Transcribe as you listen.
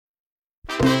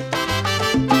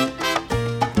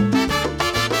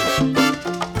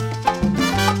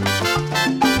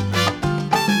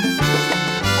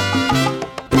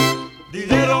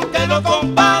Dijeron que los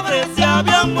compadres se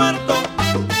habían muerto,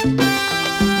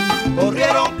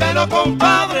 corrieron que los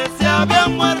compadres se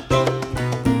habían muerto,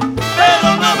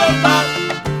 pero no es verdad,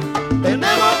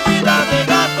 tenemos vida de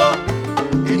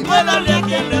gato y duélale a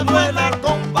quien le duela,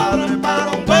 compadre, para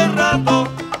un buen rato.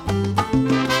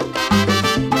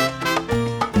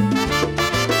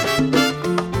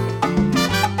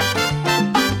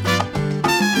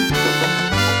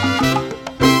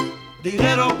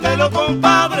 Dijeron que los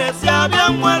compadres se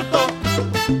habían muerto,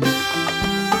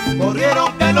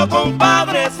 corrieron que los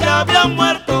compadres se habían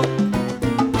muerto,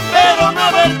 pero no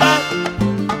es verdad,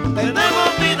 tenemos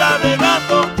vida de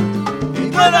gato y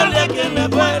duélale a quien le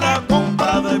duela,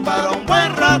 compadre, para un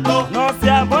buen rato. No se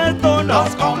ha muerto, no.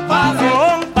 Los compadres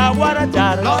Son pa'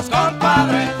 guarachar. los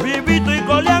compadres, Vivito y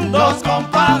coleando. los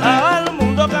compadres, Al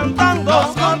mundo cantando. los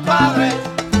compadres.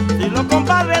 Si los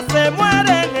compadres se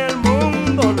mueren, el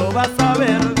mundo lo va a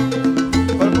saber.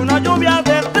 Porque una lluvia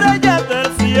de estrellas del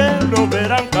cielo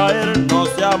verán caer. No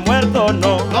se ha muerto,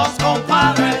 no. Los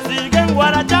compadres, Siguen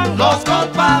guarachando. los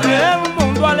compadres, El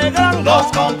mundo alegrando. los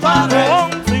compadres,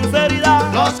 Con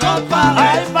sinceridad. los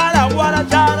compadres, Hay para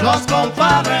guarachar. los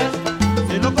compadres.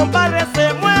 Si los compadres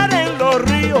se mueren, los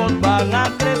ríos van a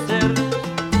crecer.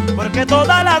 Porque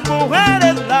todas las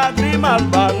mujeres lágrimas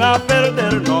van a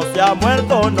perder. No se ha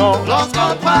muerto, no. Los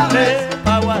compadres,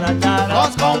 Pa' guarachar. los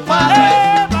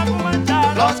compadres, Pa'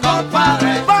 cumanchar. los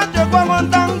compadres, Pancho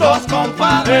aguantando. los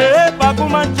compadres, Pa'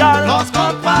 cumanchar. los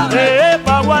compadres,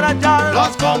 Pa' guarachar. los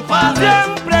compadres,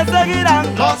 Siempre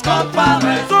seguirán los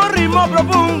compadres, su ritmo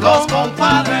profundo. los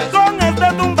compadres, Con este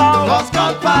tumbao. los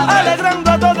compadres,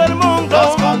 Alegrando a todo el mundo.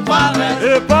 los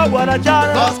compadres, Pa'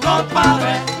 guarachar. los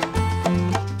compadres.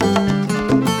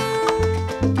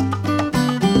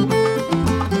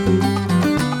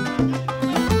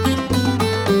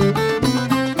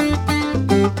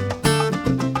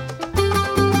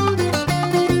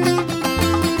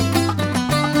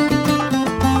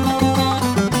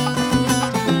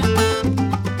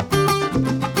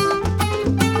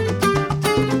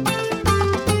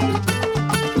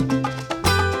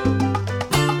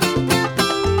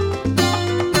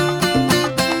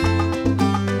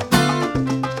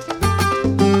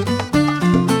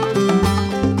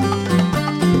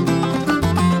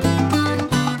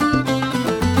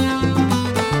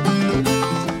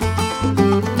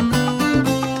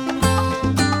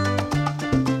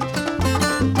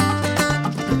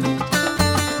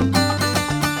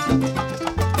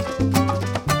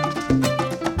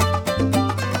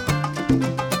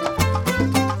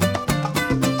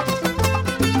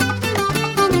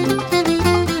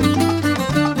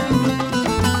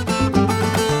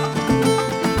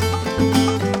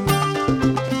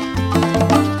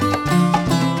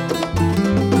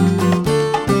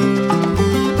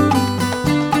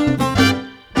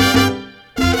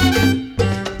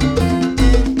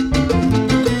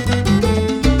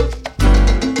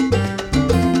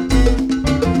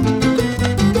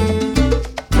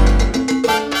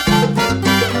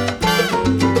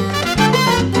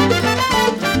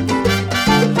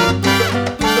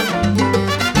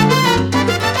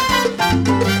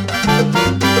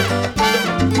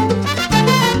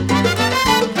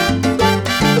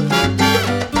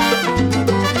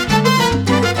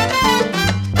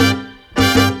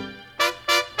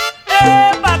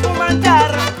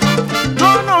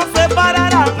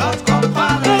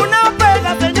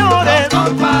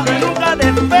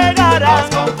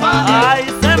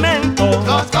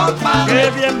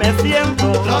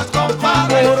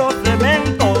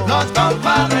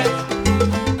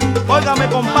 Óigame,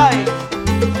 compadre,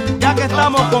 ya que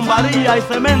estamos con varilla y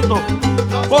cemento,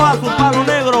 coja su palo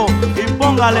negro y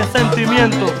póngale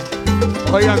sentimiento.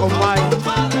 Oiga, compadre,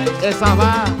 esa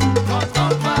va,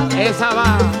 esa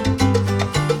va.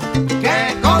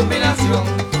 ¡Qué combinación!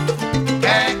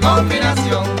 ¡Qué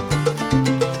combinación!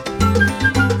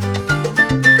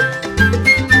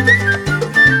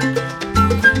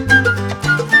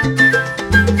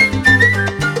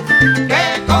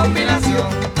 ¡Qué combinación!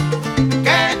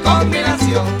 ¡Qué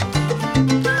combinación!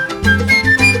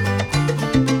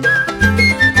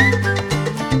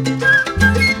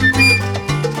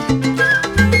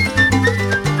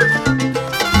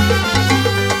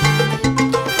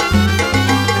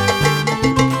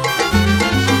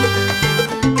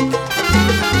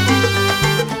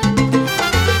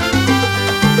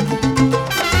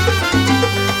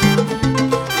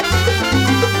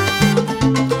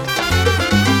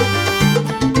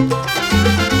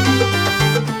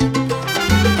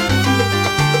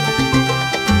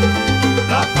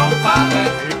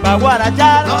 pa'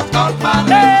 guarachar, los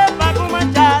compadres, pa'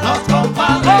 cumachar, los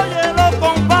compadres, oye los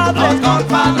compadres, los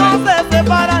compadres, no se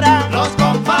separarán, los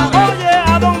compadres, oye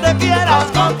a donde quiera,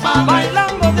 los compadres,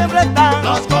 bailando siempre están,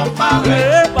 los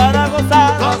compadres, para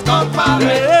gozar, los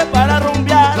compadres, para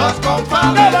rumbear, los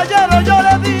compadres, caballero yo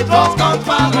le digo, los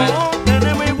compadres, no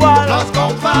tenemos igual, los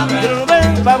compadres, pero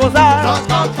ven pa' gozar, los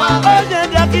compadres, oye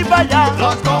de aquí para allá,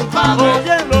 los compadres,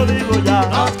 oye lo digo ya,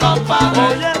 los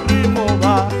compadres, oye el ritmo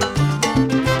va.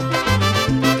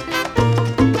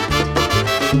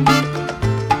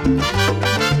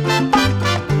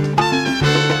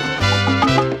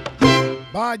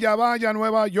 Vaya, vaya,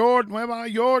 Nueva York, Nueva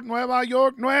York, Nueva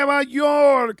York, Nueva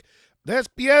York.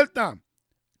 Despierta.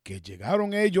 Que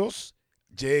llegaron ellos,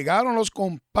 llegaron los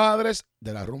compadres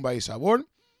de la rumba y sabor.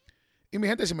 Y mi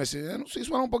gente, si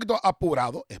suena un poquito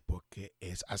apurado, es porque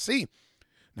es así.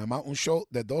 Nada más un show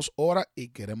de 2 horas y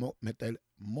queremos meter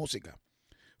música.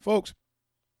 Folks,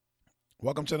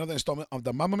 welcome to another installment of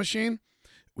the Mambo Machine.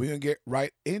 We're going to get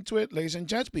right into it, ladies and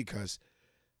gents, because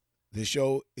this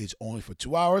show is only for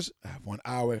 2 hours. I have 1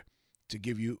 hour to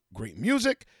give you great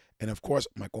music. And, of course,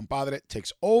 my compadre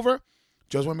takes over.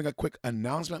 Just want to make a quick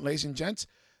announcement, ladies and gents.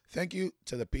 Thank you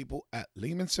to the people at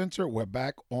Lehman Center. We're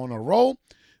back on a roll.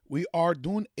 We are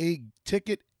doing a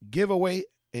ticket giveaway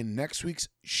in next week's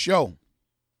show.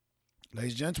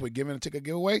 Ladies and gents, we're giving a ticket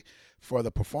giveaway for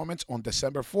the performance on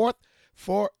December 4th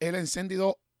for El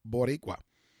Encendido Boricua.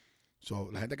 So,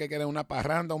 la gente que quiere una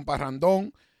parranda, un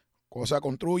parrandón, cosa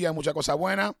con trulla, mucha cosa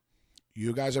buena,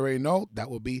 you guys already know that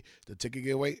will be the ticket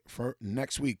giveaway for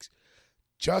next week's.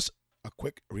 Just a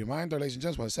quick reminder, ladies and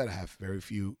gents, as I said, I have very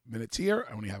few minutes here.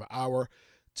 I only have an hour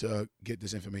to get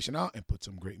this information out and put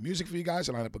some great music for you guys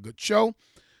and line up a good show.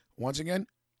 Once again,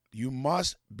 you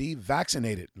must be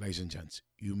vaccinated, ladies and gents.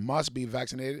 You must be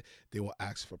vaccinated. They will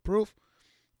ask for proof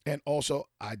and also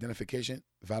identification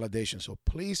validation. So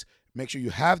please make sure you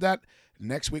have that.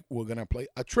 Next week, we're going to play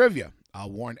a trivia.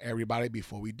 I'll warn everybody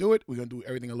before we do it. We're going to do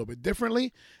everything a little bit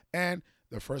differently. And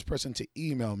the first person to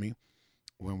email me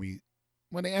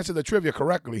when they answer the trivia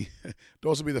correctly,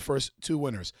 those will be the first 2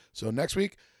 winners. So next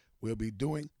week, we'll be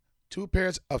doing 2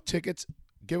 pairs of tickets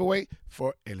giveaway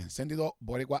for El Encendido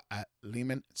Boricua at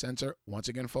Lehman Center. Once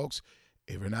again, folks,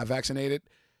 if you're not vaccinated,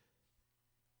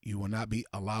 you will not be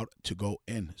allowed to go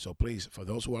in. So please, for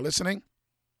those who are listening,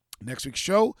 next week's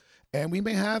show, and we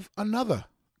may have another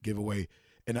giveaway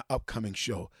in an upcoming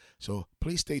show. So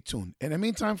please stay tuned. In the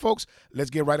meantime, folks, let's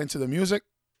get right into the music.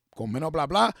 Con menos bla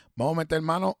bla, vamos a meter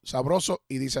mano sabroso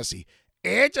y dice así.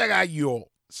 Echa gallo,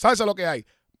 salsa lo que hay.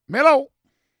 Melo.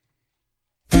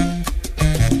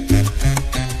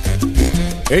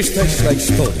 Esta es la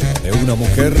historia de una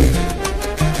mujer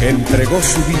que entregó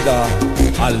su vida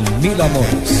al 1000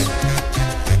 amores.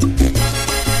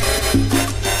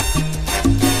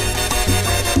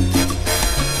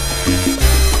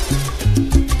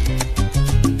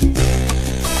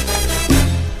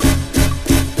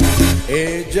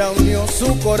 Ella unió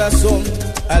su corazón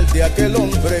al de aquel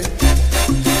hombre,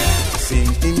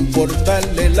 sin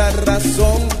importarle la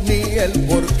razón ni el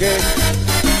porqué.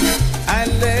 A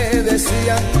él le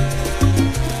decían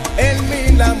el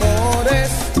 1000 amores,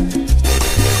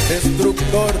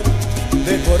 destructor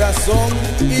de corazón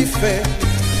y fe.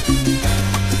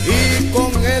 Y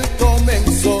con él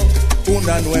comenzó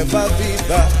una nueva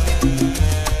vida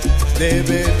de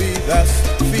bebidas,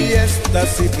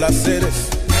 fiestas y placeres,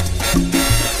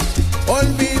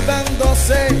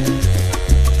 olvidándose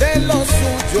de los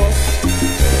suyos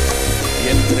y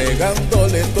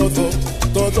entregándole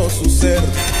todo su ser.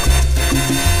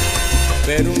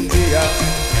 Pero un día,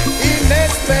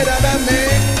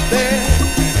 inesperadamente,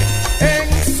 en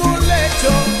su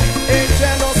lecho,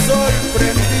 ella lo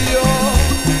sorprendió,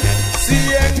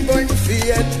 siendo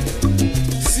infiel,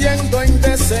 siendo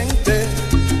indecente,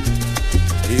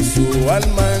 y su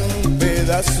alma en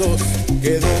pedazos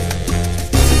quedó.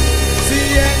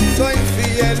 Siendo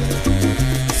infiel,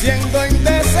 siendo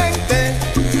indecente,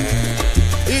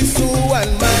 y su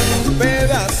alma en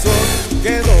pedazos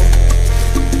quedó.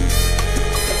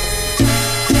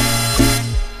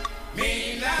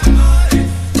 Mil amores,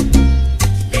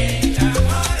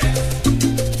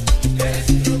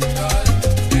 destructor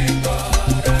de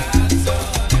corazones.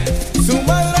 Su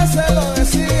madre se lo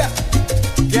decía,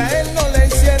 que a él no le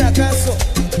hiciera caso,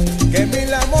 que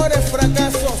 1000 amores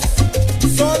fracasos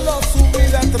solo su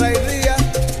vida traería,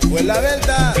 pues la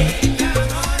verdad. Mil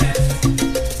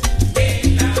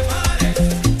amores,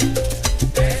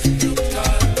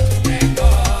 destructor de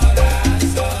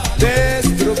corazones.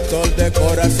 Destructor de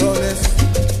corazones,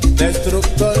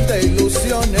 destructor de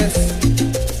ilusiones,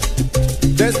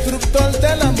 destructor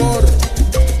del amor,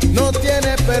 no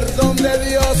tiene perdón.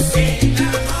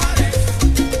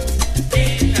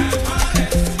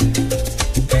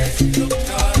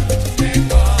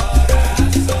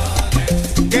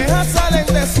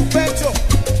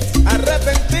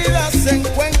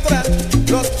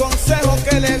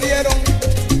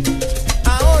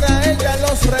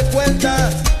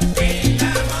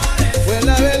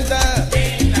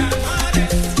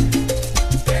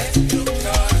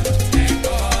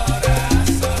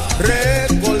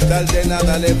 total de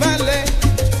nada le vale.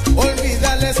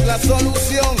 Olvidarle es la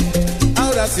solución.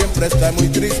 Ahora siempre está muy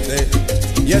triste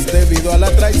y es debido a la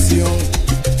traición.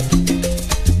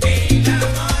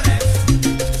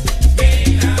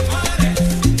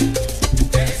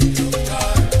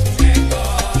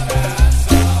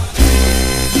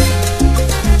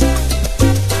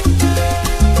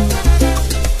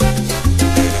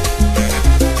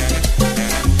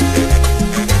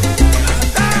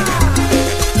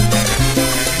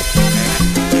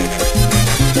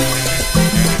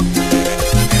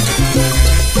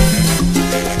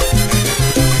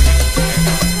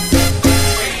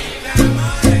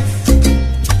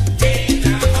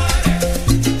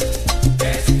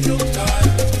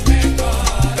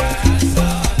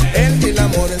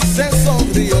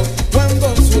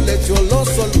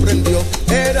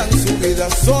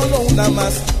 Solo una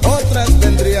más, otras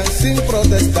vendrían sin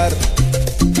protestar.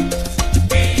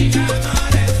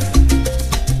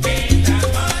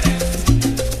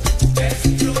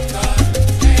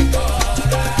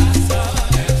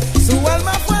 Su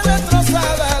alma fue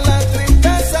destrozada, la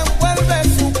tristeza envuelve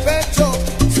su pecho.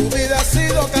 Su vida ha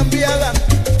sido cambiada,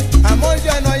 amor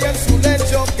ya no hay en su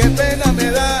lecho. Qué pena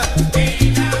me da.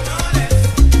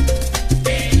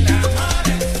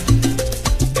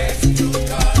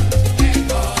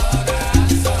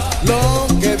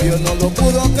 No lo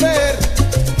pudo creer,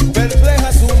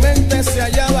 perpleja su mente se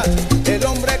hallaba. El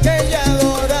hombre que ella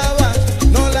adoraba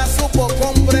no la supo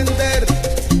comprender.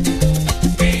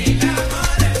 Mil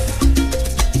amores,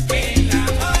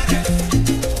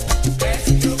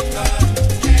 destructor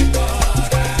de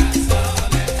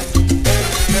corazones.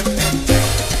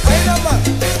 ¡Ay, nomás!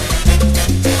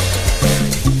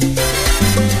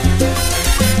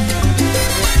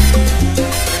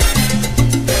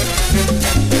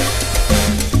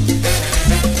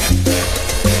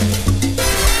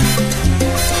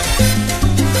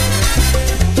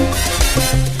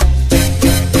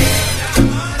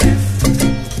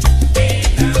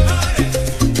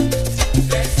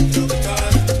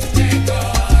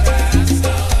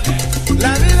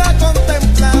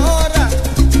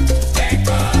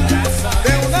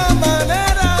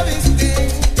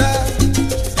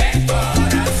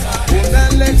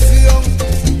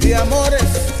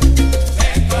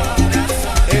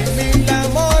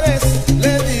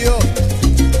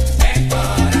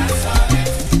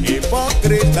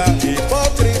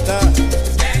 Hipócrita,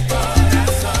 de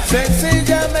corazón,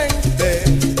 sencillamente,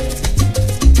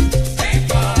 de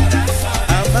corazón,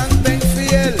 amante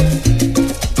infiel,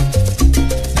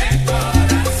 de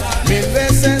corazón, 1000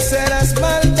 veces serás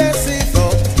maldecido,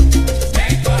 de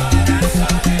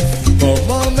corazones.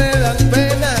 Como me dan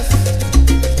penas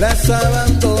las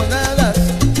abandonadas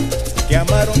que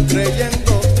amaron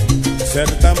creyendo ser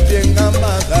también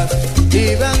amadas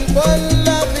y van por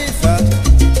la vida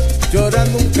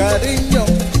llorando un cariño,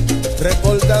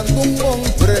 recordando un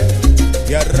hombre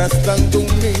y arrastrando un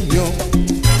niño.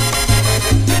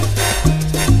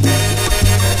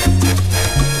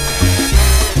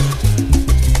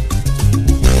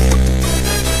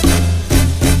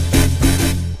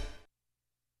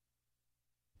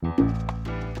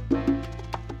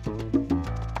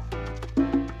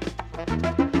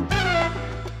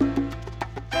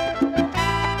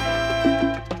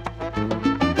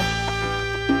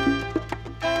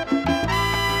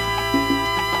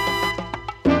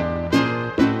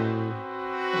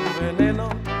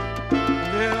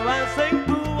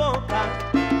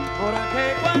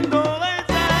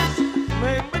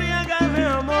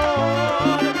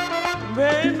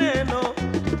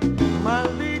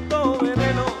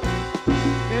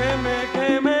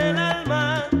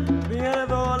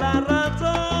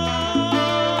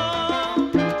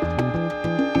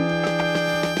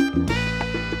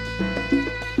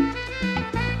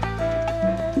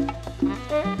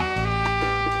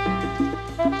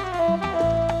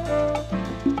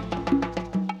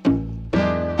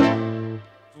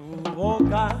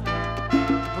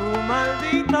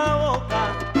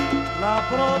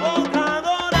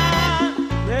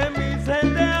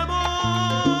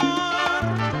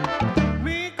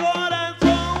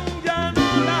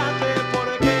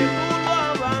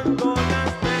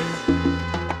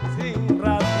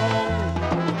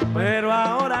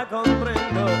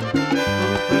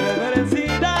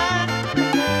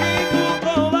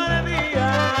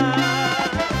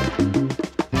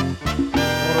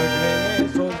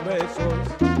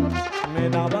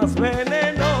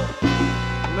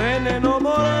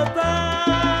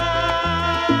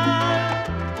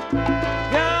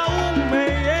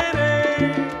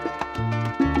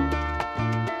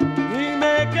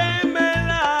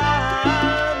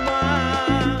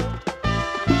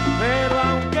 Pero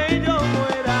aunque yo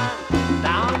muera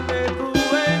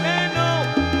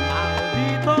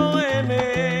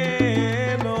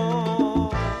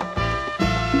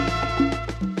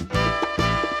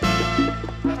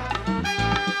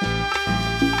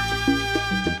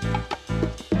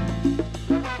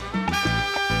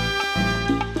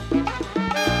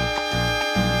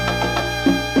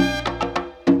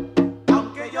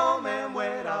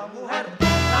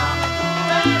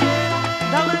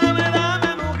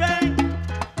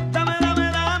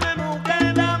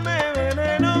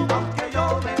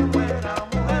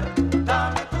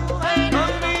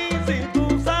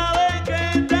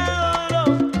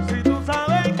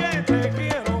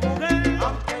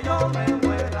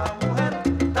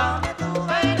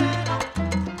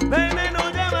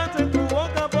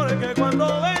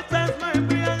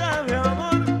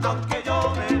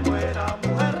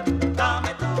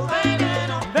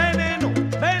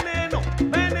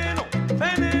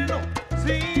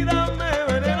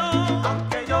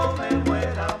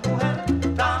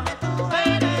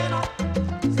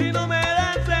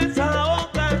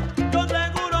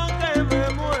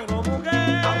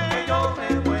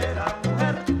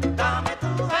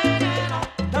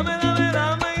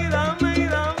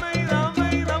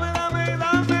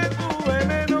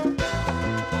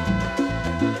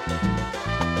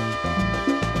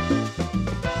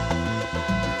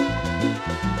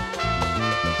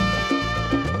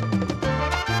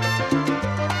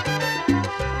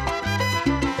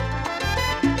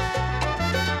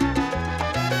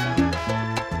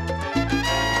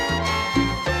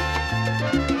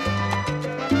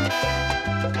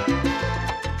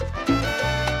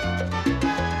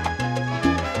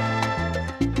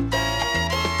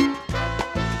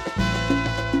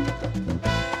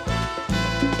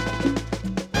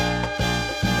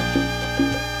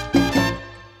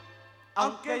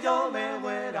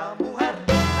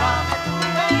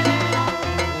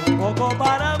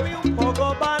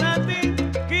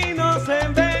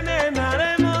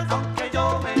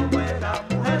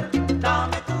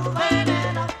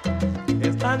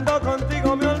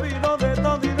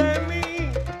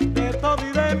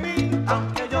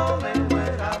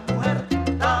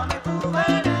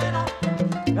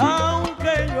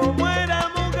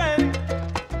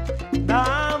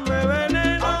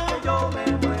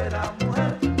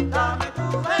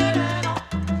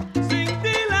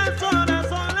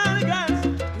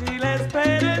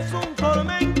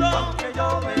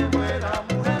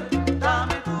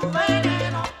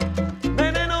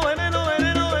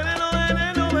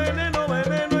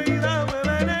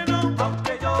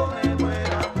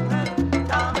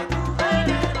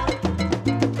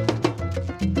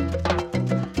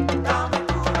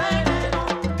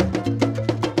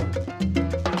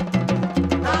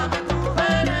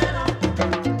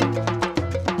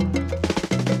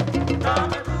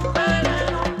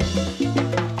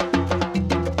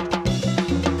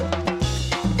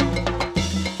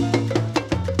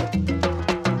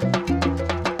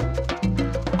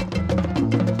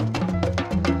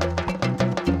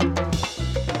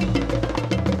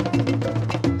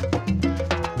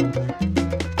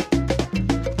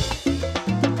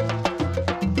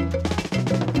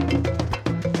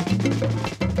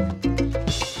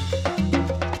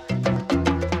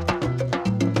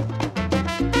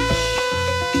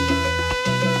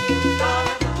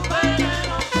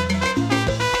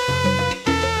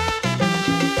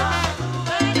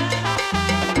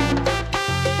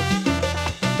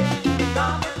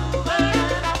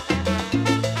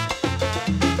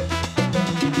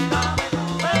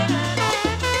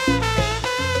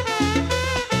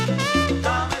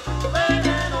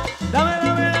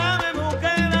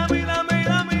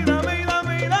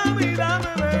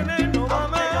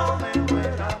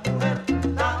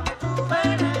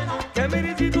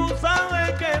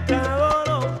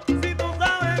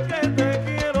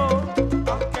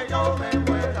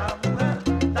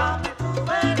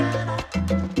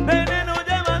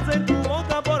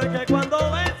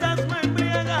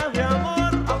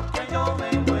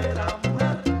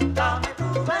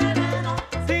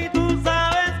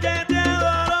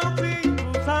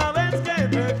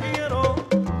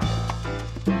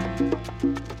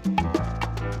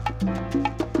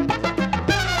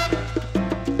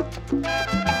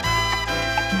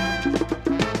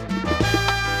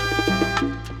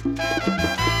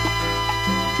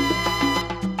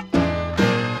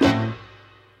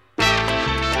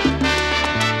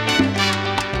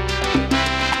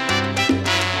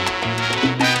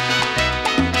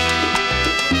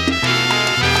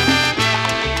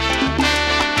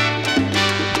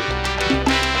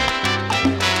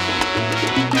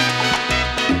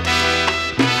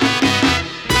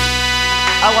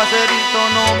aguacerito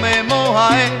no me moja,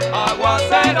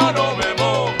 aguacero no me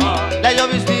moja, la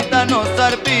lloviznita no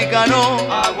salpica, no,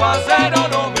 aguacero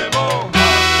no me moja.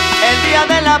 el día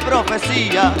de la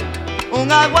profecía,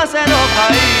 un aguacero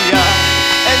caía,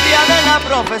 el día de la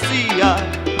profecía,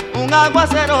 un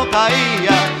aguacero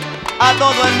caía, a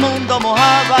todo el mundo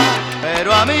mojaba,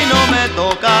 pero a mí no me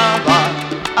tocaba,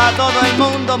 a todo el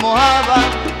mundo mojaba,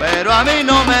 pero a mí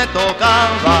no me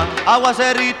tocaba.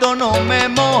 Aguacerito no me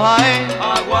moja,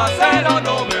 aguacero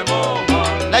no me moja,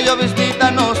 la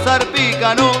lloviznita no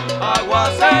salpica, no,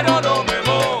 aguacero no me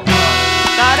moja.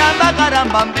 caramba,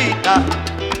 carambambita,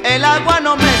 el agua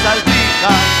no me salpica,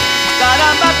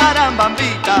 caramba,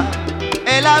 carambambita,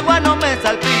 el agua no me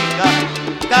salpica,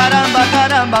 caramba,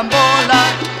 carambambola,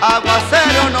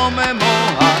 aguacero no me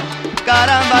moja,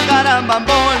 caramba,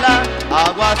 carambambola,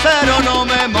 aguacero no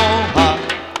me moja.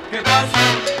 ¿Qué pasa,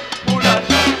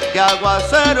 mulata? Que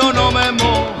aguacero no me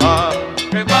moja,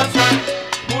 ¿Qué pasa,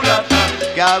 mulata?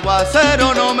 que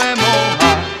aguacero no me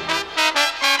moja.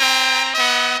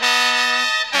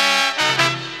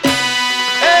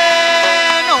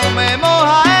 No me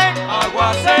moja,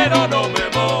 Aguacero no me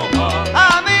moja,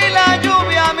 a mí la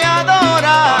lluvia me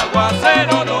adora.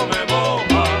 aguacero no me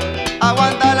moja,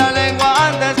 Aguanta la lengua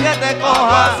antes que te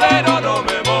coja. aguacero no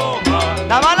me moja,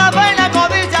 La mala fe y la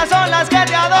codicia son las que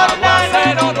te adornan.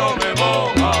 aguacero no me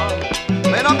moja,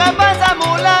 Pero ¿qué pasa,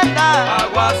 mulata?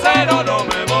 aguacero no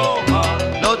me moja,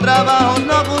 Los trabajos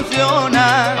no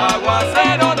funcionan.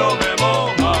 aguacero no me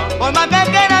moja, Por más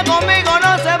que quiera conmigo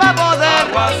no se va a poder.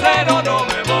 aguacero no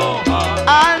me moja,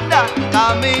 Anda,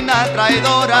 camina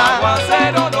traidora.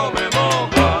 aguacero no me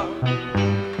moja.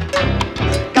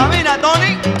 Camina,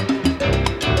 Tony.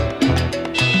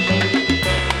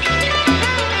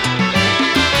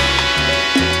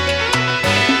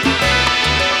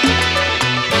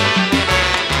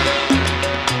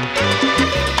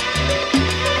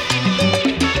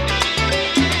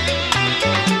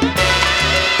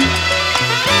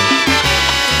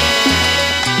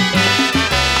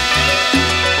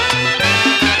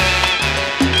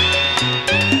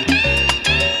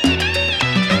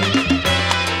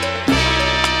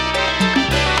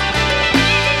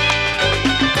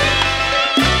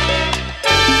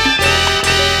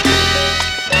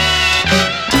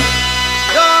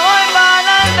 Yo voy para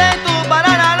adelante y tú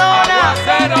para la lona.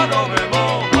 Aguacero no me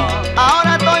moja,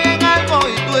 Ahora estoy en algo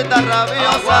y tú estás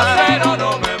rabiosa. aguacero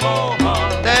no me moja,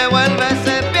 Te vuelves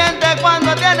serpiente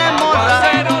cuando tienes morra.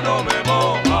 aguacero no me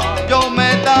moja, Yo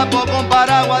me tapo con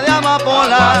paraguas de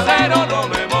amapola. aguacero no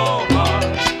me moja,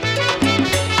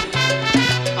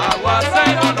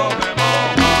 aguacero no me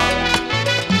moja,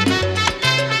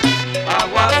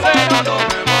 aguacero no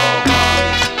me moja,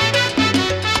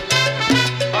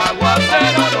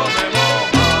 aguacero no me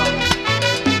moja,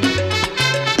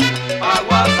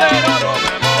 aguacero no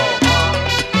me moja,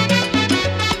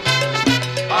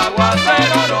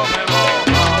 aguacero no me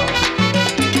moja,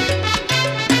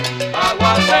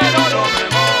 aguacero no me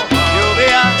moja.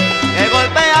 Lluvia que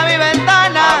golpea mi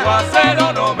ventana Aguacero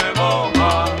no me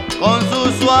moja, con su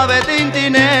suave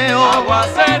tintineo.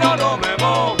 aguacero no me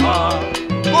moja,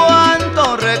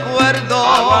 Cuánto recuerdo.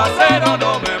 aguacero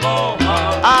no me moja,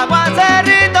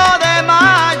 Aguacerito de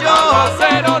mayo.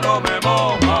 aguacero no me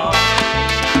moja.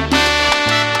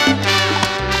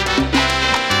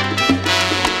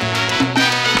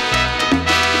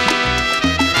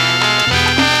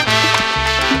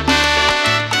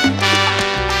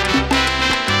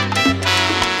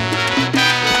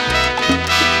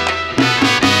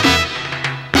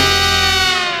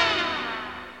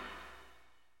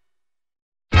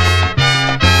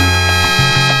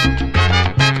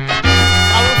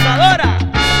 Abusadora.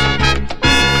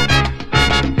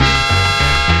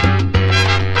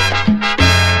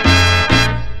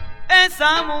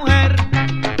 Esa mujer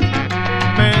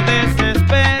me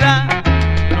desespera,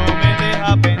 no me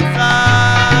deja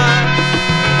pensar.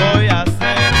 ¿Qué voy a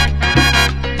hacer?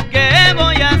 ¿Qué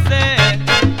voy a hacer?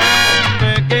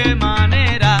 ¿De qué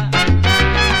manera?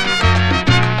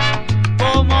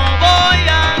 ¿Cómo voy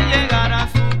a llegar a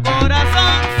su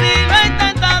corazón? Si lo he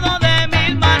intentado de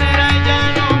mil maneras, ella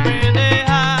no me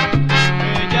deja,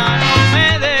 ella no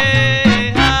me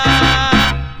deja.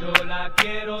 Yo la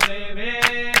quiero de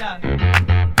veras,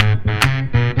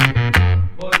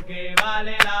 porque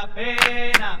vale la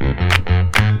pena.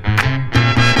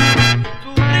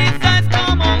 Tu risa es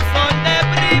como un sol de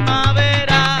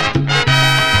primavera,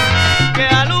 que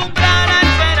alumbra la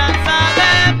esperanza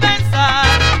de pensar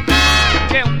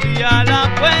que un día la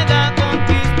pueda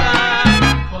conquistar,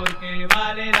 porque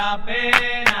vale la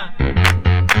pena.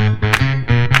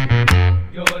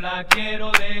 Yo la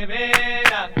quiero de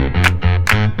veras.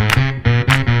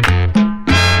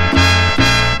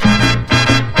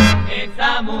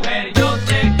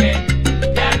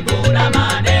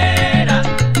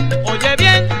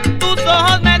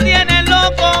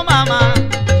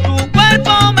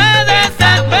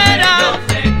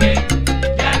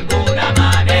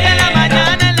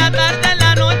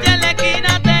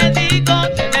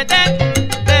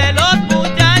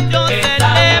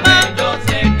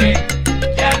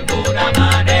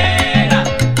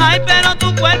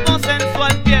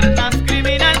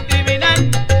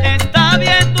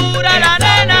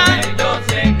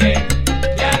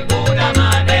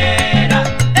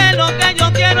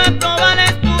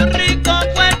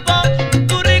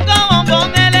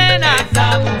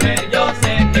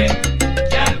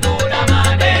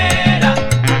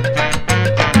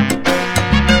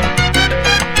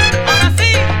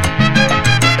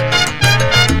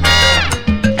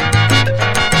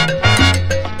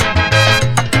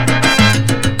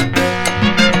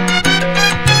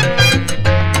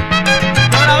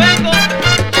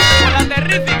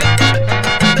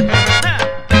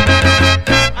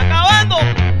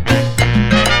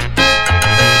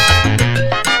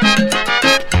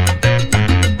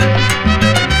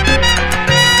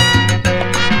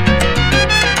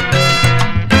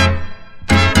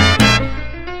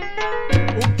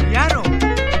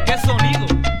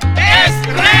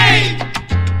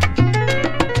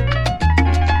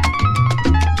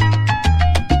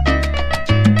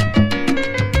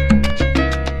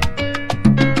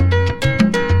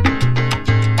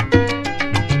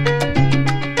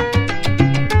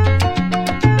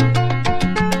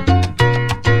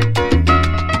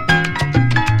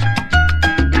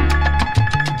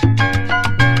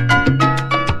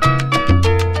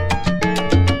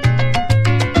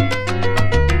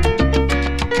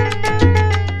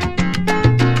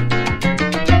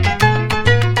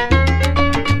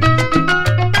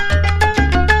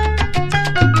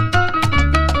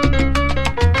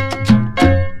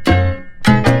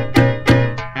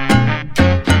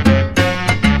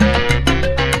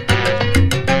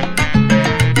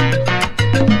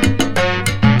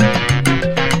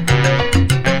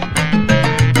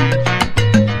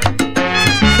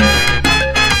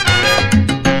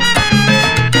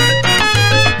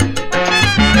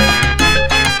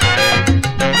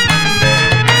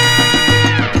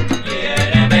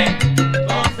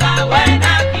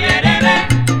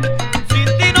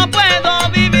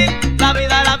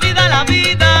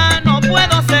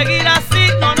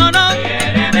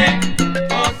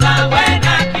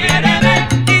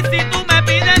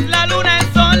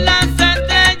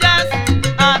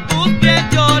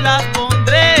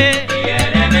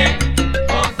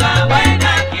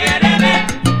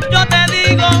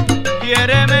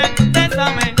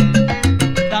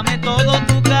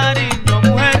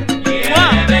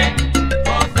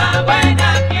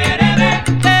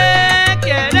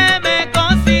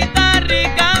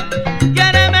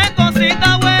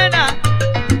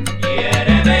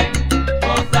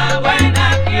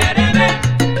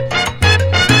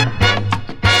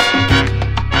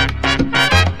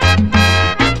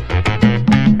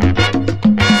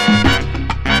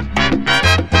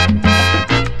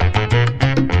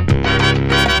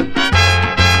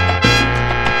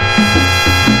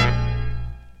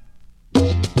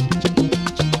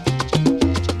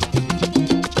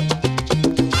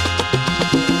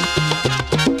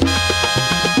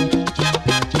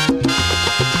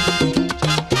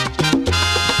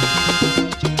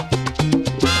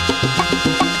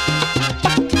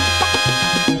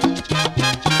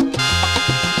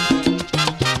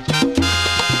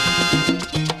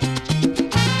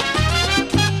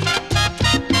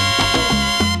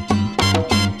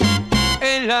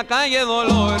 la calle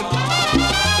Dolor,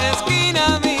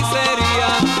 esquina miseria,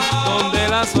 donde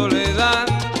la soledad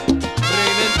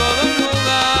reina en todo el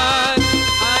lugar.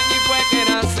 Allí fue que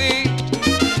nací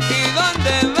y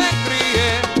donde me crié,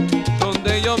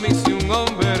 donde yo me hice un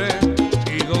hombre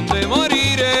y donde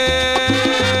moriré.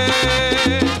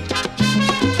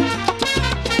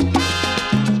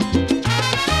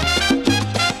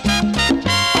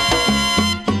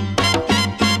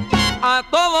 A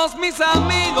todos mis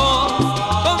amigos,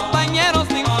 compañeros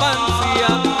de infancia,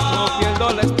 no pierdo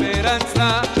la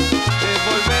esperanza de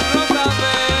volverlos a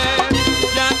ver,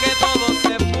 ya que todos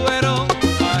se fueron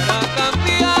para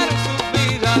cambiar su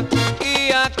vida,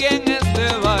 y aquí en este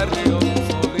barrio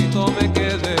solito me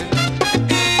quedé,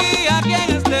 y aquí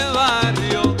en este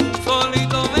barrio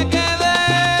solito me quedé.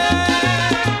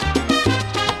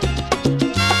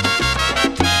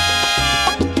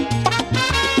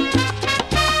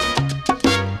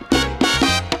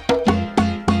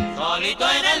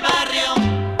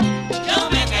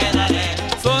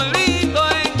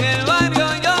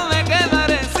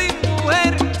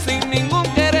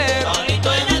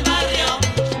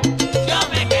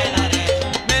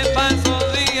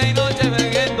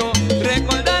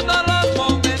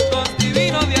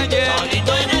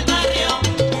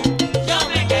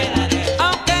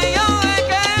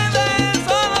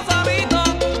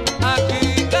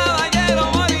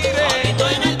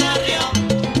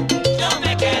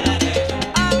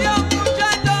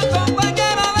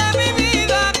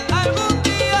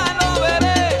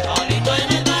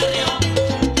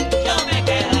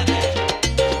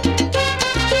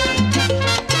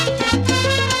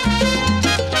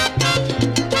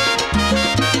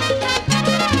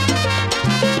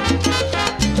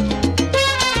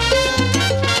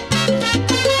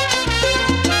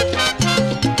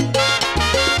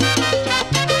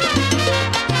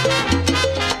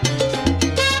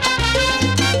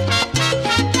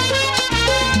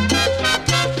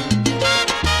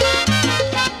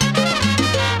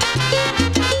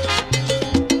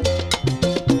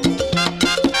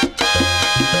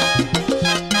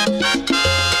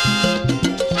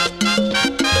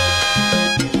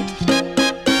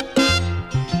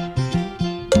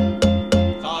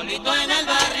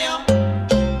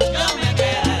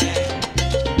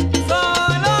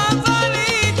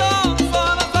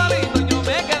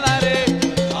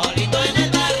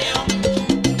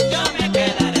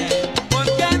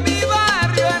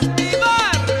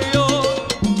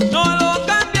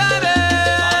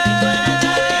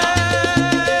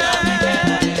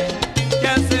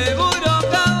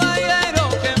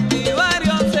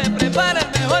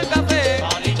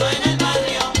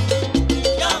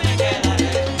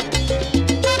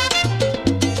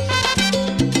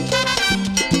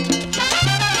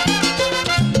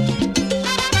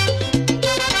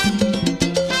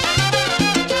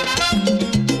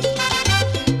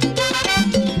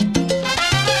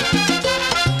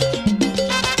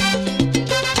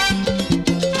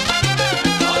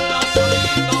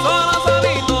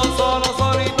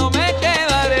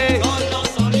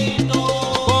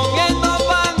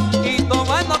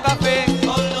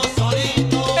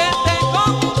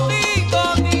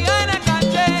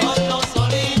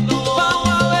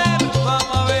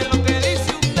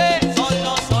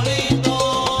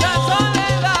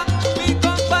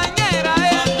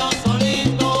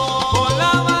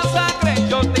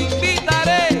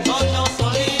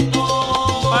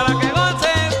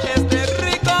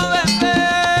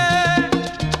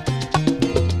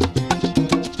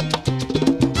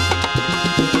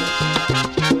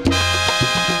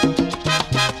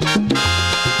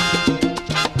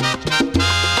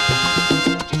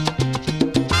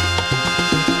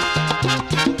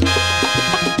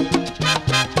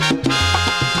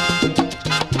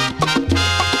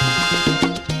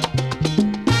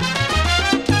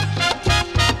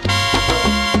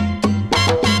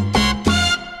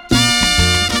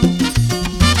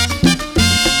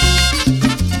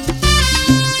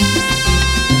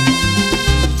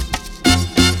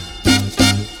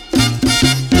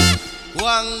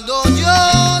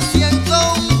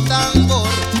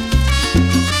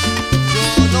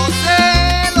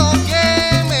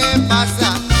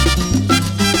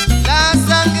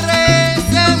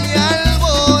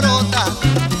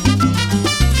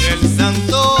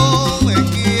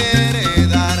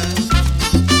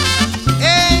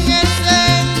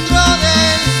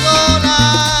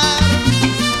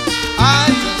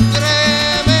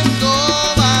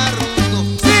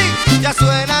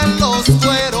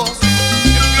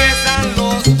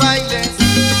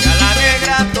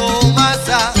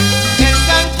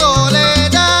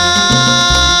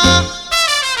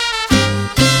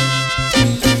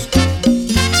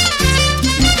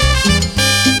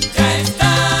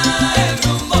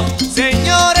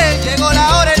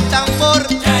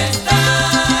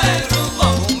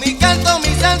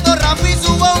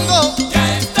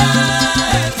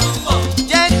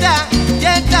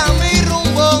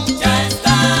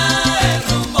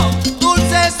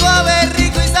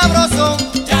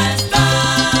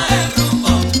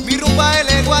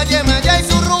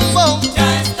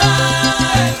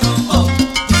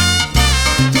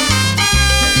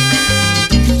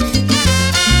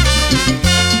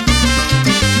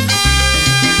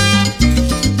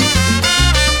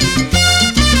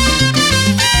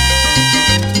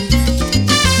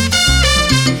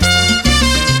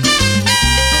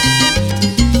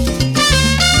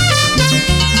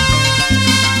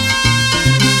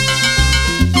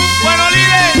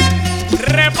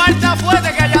 falta fue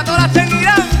de que allá todas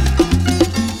seguirán.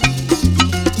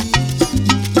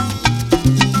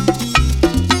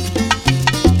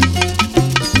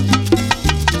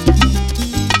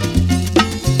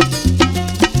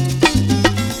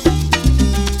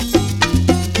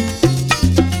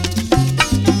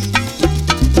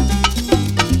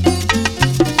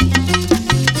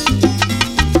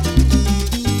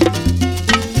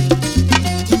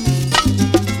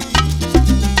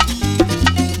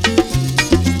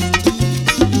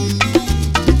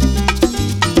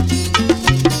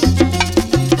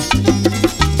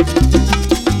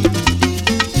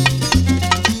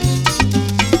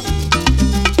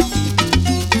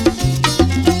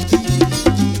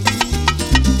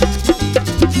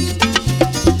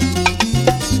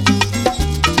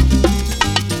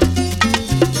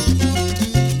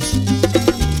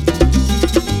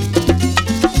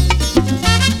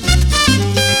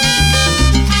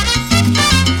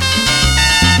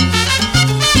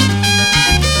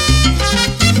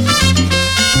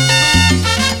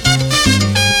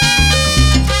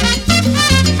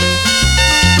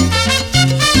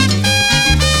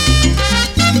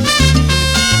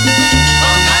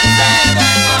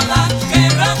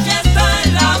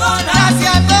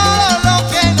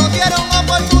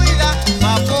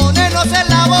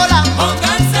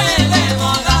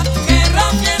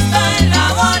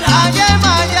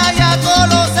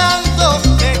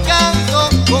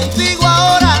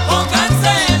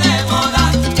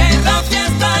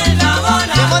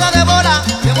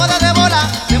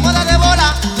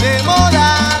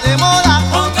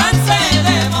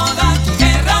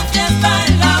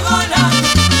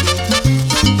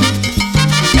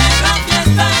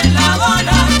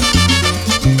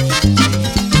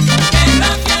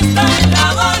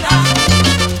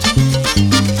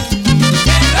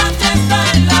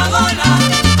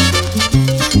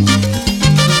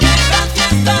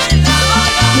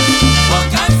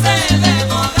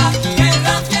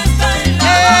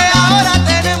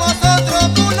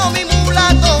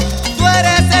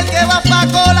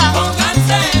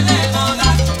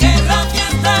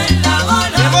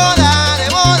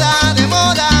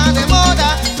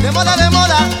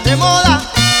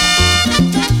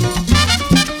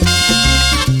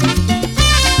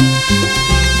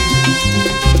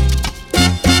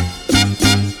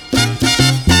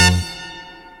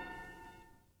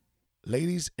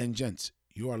 Ladies and gents,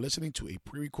 you are listening to a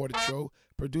pre-recorded show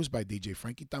produced by DJ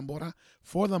Frankie Tambora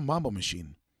for the Mambo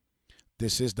Machine.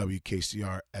 This is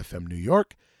WKCR FM New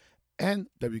York and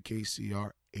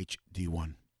WKCR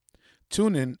HD1.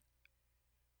 Tune in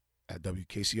at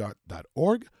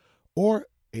WKCR.org or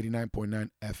 89.9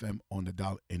 FM on the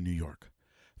dial in New York.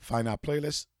 Find our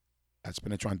playlists at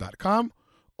spinatron.com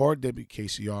or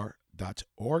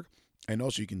WKCR.org. And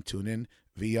also you can tune in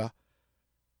via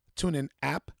TuneIn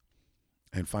app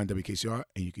and find WKCR,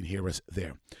 and you can hear us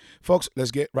there. Folks,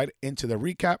 let's get right into the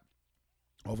recap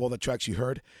of all the tracks you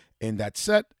heard in that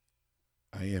set.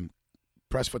 I am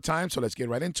pressed for time, so let's get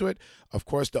right into it. Of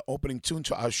course, the opening tune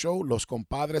to our show, Los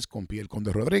Compadres con Piel Conde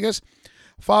Rodríguez,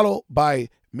 followed by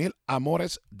Mil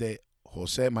Amores de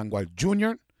José Mangual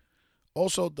Jr.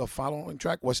 Also, the following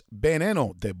track was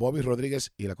Veneno de Bobby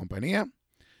Rodríguez y la compañía,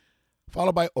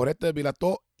 followed by Orete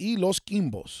Vilató y Los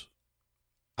Quimbos,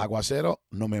 Aguacero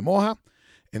No Me Moja.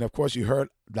 And of course, you heard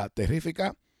La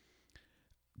Terrífica,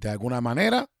 De Alguna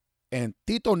Manera, and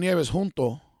Tito Nieves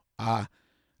junto a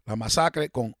La Masacre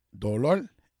con Dolor,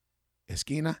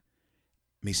 Esquina,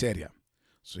 Miseria.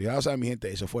 So ya lo saben, mi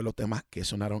gente, esos fueron los temas que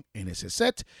sonaron en ese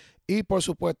set. Y por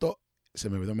supuesto, se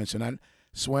me olvidó mencionar,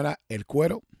 suena El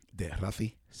Cuero de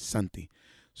Rafi Santi.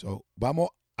 So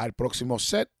vamos al próximo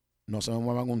set. No se me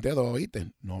muevan un dedo,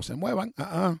 oíste. No se muevan.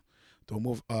 Don't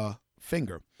move a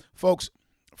finger. Folks,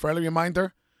 friendly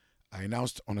reminder, I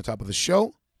announced on the top of the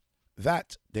show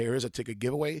that there is a ticket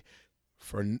giveaway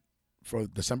for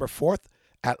December 4th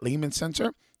at Lehman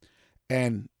Center.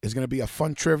 And it's going to be a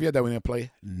fun trivia that we're going to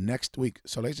play next week.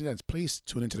 So, ladies and gents, please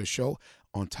tune into the show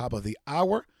on top of the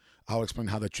hour. I'll explain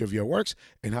how the trivia works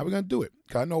and how we're going to do it.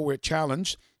 Because I know we're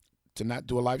challenged to not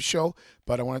do a live show,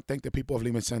 but I want to thank the people of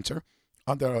Lehman Center.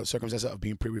 Under circumstances of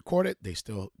being pre-recorded, they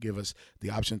still give us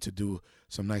the option to do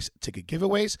some nice ticket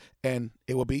giveaways, and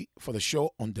it will be for the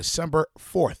show on December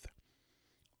 4th.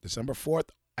 December 4th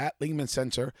at Lehman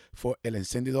Center for El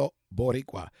Encendido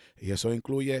Boricua. Y eso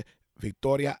incluye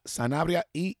Victoria, Sanabria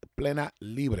y Plena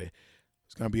Libre.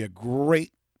 It's going to be a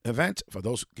great event for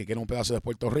those que quieren un pedazo de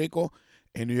Puerto Rico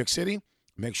in New York City.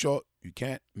 Make sure you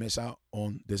can't miss out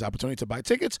on this opportunity to buy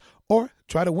tickets or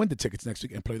try to win the tickets next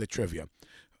week and play the trivia.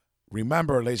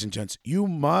 Remember, ladies and gents, you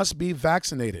must be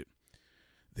vaccinated.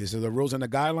 These are the rules and the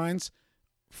guidelines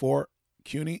for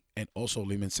CUNY, and also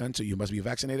Lehman Center. You must be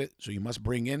vaccinated, so you must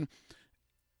bring in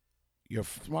your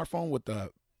smartphone with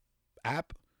the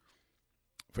app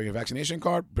for your vaccination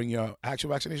card, bring your actual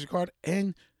vaccination card,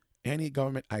 and any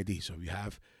government ID. So if you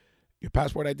have your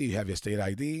passport ID, you have your state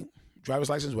ID, driver's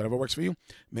license, whatever works for you,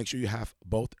 make sure you have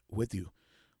both with you.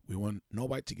 We want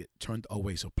nobody to get turned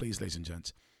away. So please, ladies and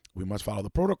gents, we must follow the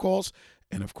protocols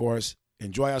and, of course,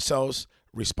 enjoy ourselves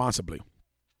responsibly.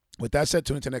 With that said,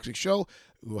 tune into next week's show.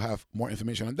 We'll have more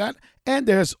information on that. And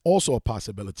there's also a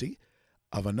possibility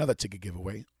of another ticket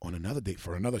giveaway on another date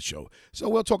for another show. So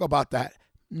we'll talk about that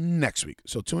next week.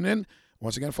 So tune in.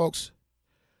 Once again, folks,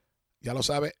 ya lo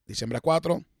sabe, diciembre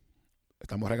 4,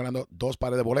 estamos regalando 2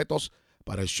 pares de boletos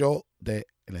para el show de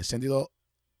El Encendido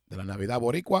de la Navidad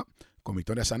Boricua con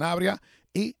Victoria Sanabria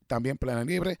y también Plena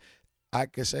Libre. Hay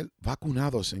que ser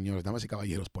vacunados, señores, damas y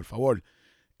caballeros, por favor.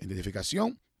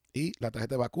 Identificación y la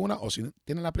tarjeta de vacuna, o si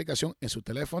tienen la aplicación en su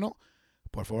teléfono,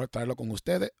 por favor, traerlo con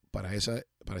ustedes para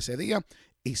ese día.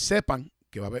 Y sepan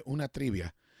que va a haber una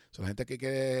trivia. So, la gente que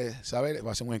quiere saber,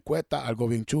 va a ser una encuesta, algo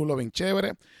bien chulo, bien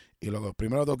chévere. Y los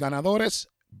primeros 2 ganadores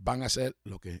van a ser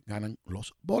los que ganan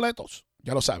los boletos.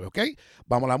 Ya lo sabe, ¿ok?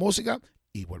 Vamos a la música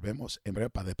y volvemos en breve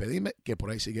para despedirme, que por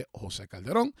ahí sigue José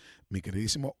Calderón, mi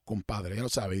queridísimo compadre. Ya lo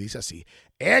sabe, y dice así: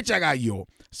 echa gallo,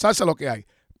 salsa lo que hay.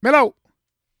 ¡Melo!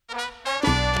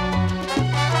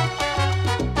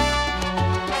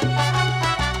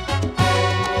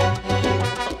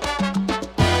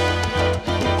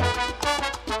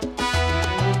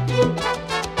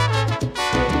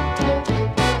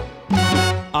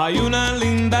 Hay una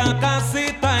linda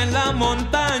casita en la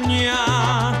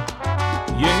montaña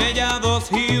y en ella 2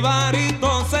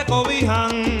 jibaritos se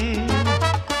cobijan.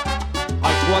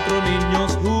 Hay 4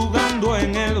 niños jugando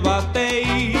en el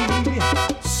batey,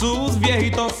 sus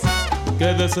viejitos que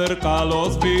de cerca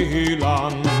los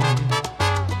vigilan.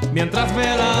 Mientras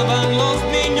velaban los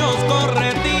niños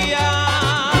corretían,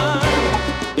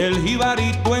 el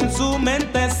jibarito en su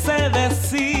mente se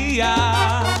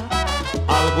decía: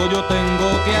 algo yo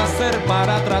tengo que hacer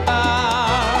para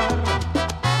tratar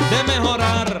de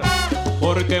mejorar,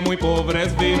 porque muy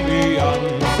pobres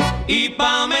vivían. Y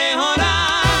pa'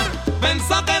 mejorar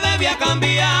pensó que debía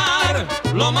cambiar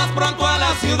lo más pronto a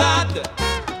la ciudad,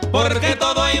 porque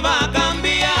todo iba a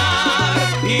cambiar.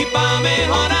 Y pa'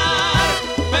 mejorar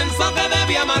pensó que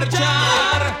debía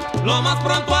marchar lo más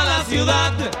pronto a la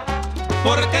ciudad,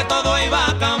 porque todo iba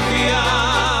a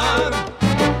cambiar.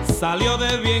 Salió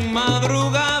de bien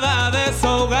madrugada de su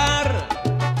hogar,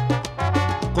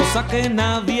 cosa que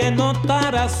nadie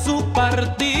notara su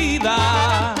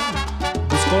partida.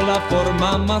 Buscó la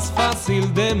forma más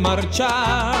fácil de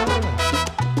marchar,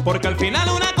 porque al final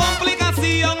una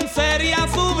complicación sería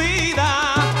su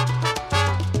vida.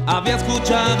 Había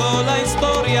escuchado la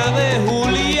historia de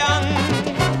Julián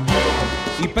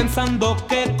y pensando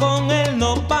que con él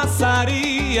no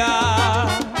pasaría,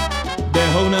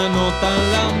 dejó una nota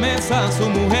en la mesa a su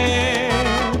mujer,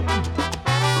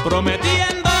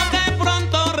 prometiendo que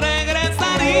pronto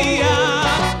regresaría.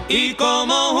 Y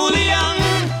como Julián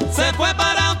se fue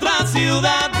para otra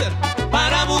ciudad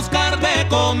para buscar de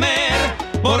comer,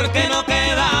 porque no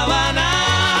quedaba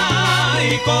nada.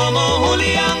 Y como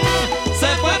Julián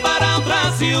se fue para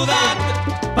otra ciudad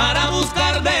para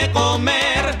buscar de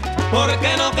comer,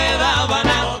 porque no quedaba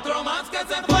nada. Otro más que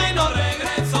se fue y no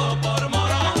regresó por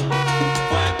morón.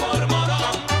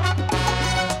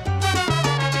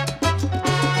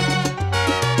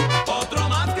 Otro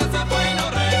más que se fue y no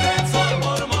regresó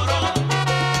por morón.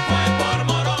 Fue por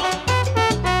morón.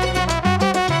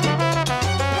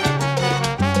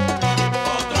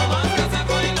 Otro más que se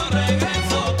fue y no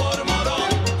regresó por morón.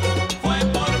 Fue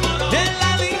por morón. En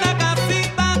la linda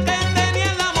casita que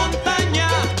tenía en la montaña,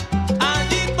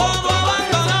 allí todo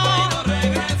abandonó. No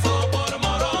regresó por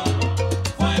morón.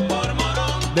 Fue por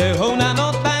morón. Dejó una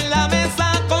nota en la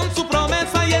mesa con su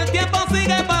promesa y el tiempo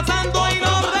sigue pasando y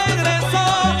no regresó.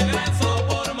 Regresó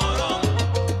por morón.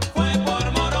 Fue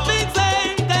por morón.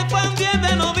 Dicen que fue un 10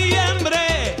 de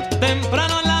noviembre,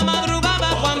 temprano en la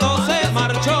madrugada cuando se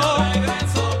marchó.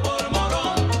 Regresó por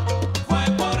morón. Fue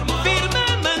por morón.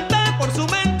 Firmemente por su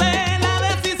mente la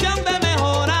decisión de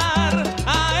mejorar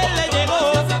a él le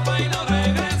llegó. Se fue y no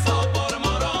regresó por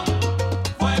morón.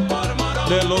 Fue por morón.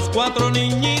 De los 4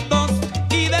 niñitos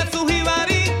y de su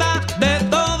jibarita, de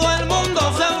todo el mundo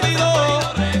se olvidó.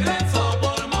 No regresó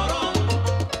por morón.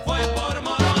 Fue por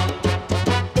morón.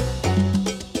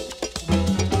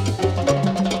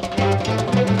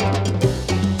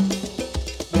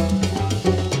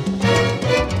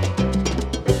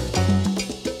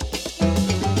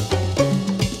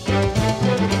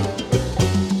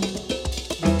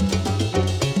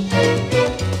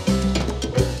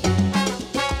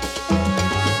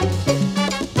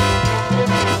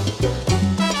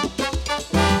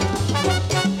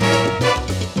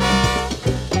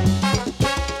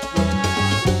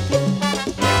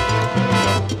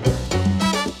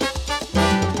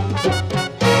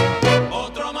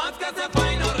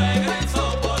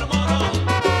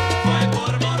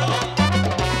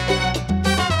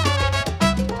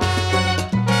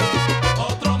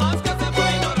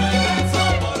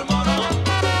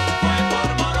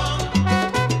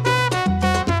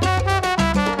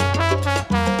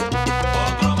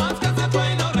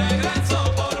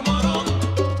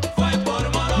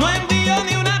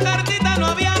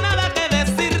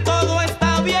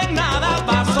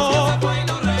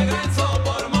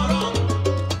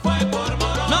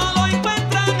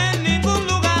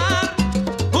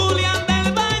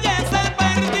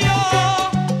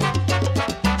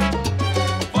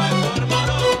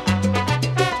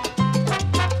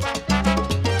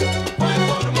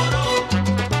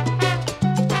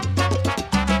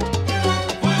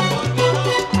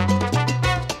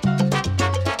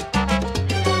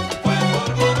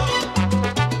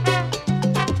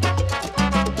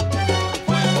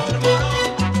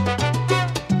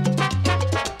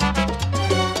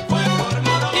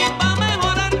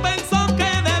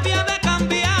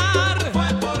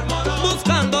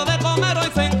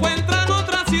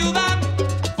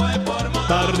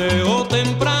 tarde o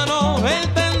temprano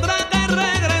él tendrá que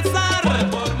regresar.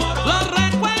 Los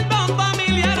recuerdos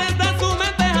familiares de su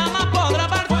mente jamás podrá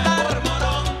apartar.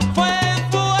 Fue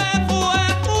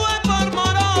por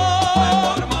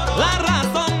Morón. La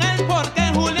razón es porque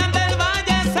Julián del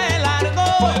Valle se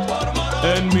largó.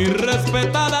 En mi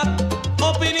respetada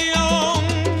opinión,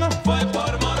 fue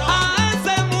por Morón. A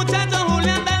ese muchacho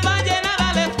Julián del Valle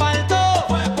nada le faltó.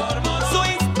 Fue por Morón. Su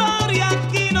historia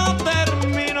aquí no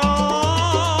terminó.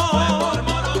 Fue por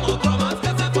Morón, otro más que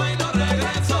se fue y no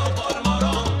regresó. Por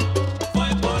Morón, fue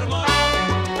por Morón.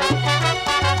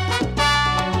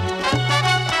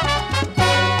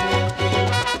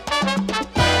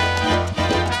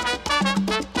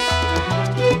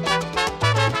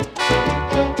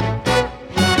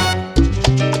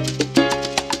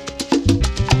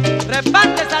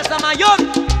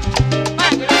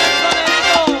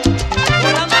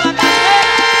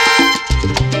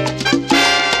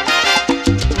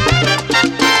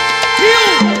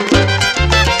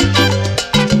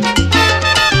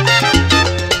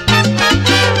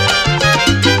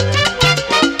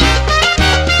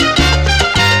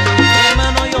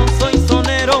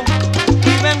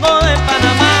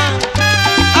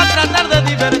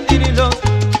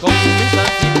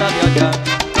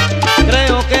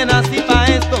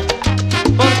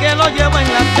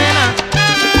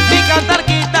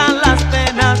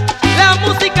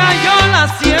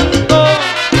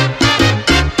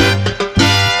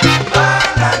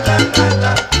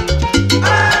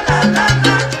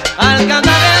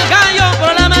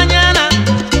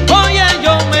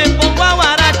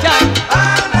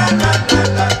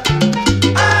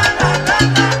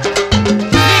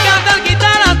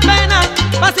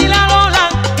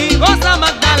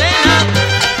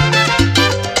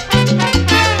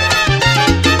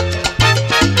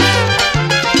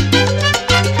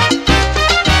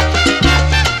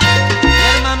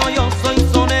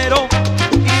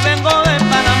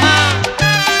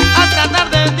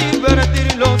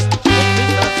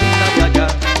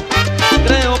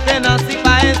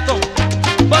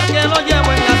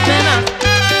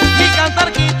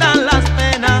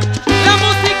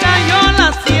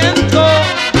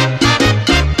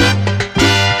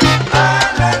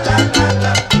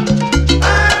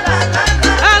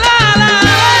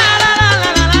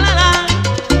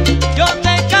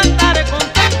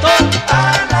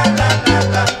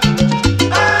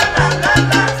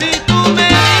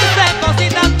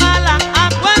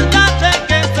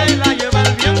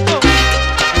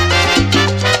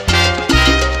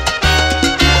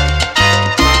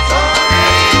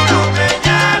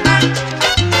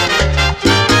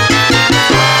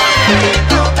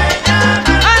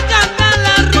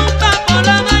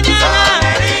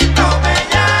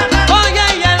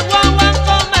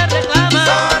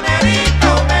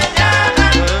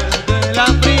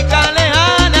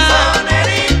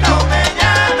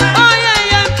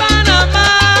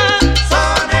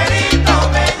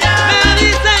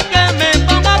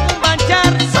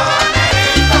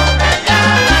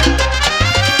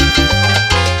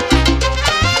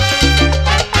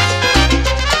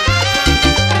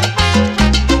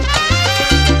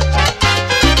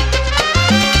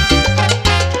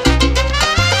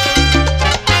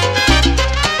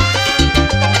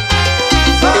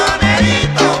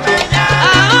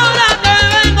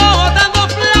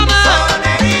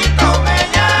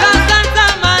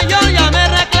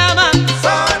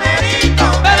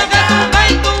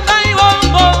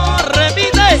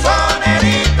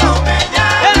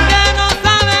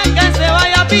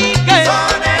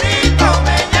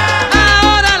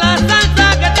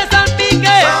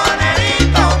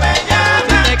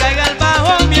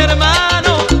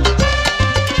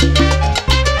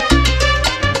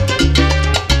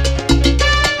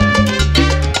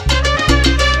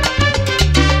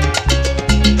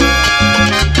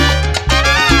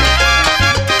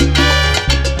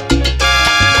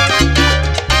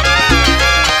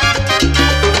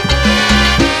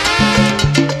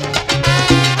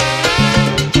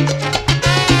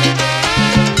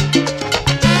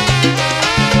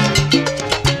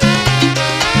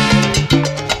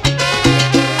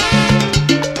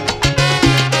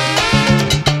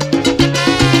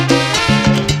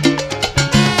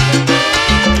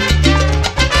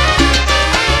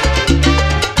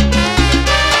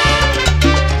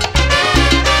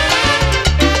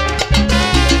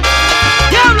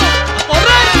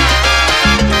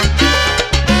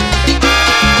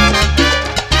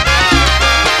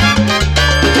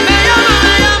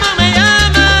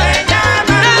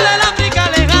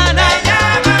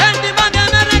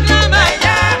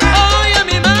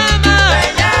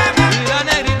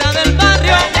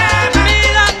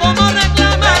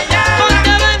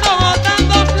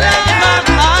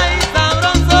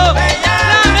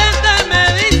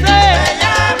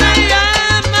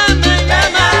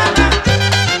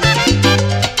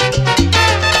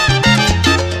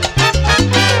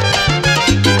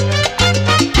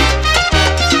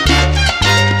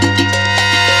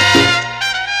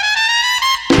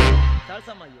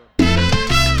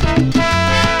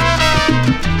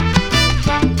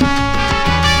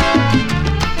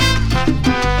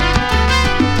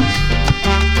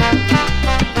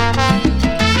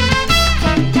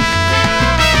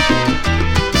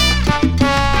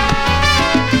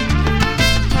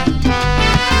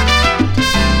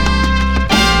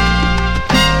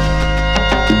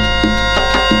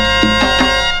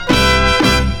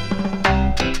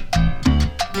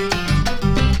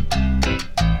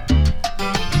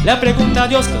 Le pregunté a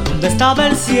Dios que dónde estaba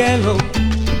el cielo.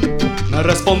 Me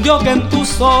respondió que en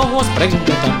tus ojos.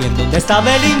 Pregunté también dónde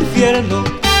estaba el infierno.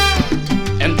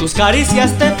 En tus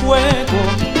caricias de fuego.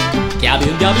 Que había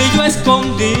un diablillo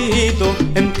escondido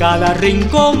en cada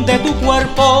rincón de tu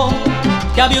cuerpo.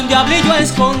 Que había un diablillo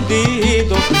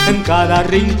escondido en cada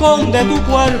rincón de tu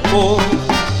cuerpo.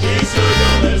 Y se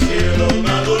oyó del cielo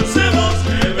una dulce voz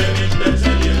que venía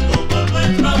intercediendo por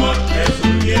nuestro amor, que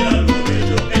surgiera algo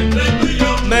bello entre tú y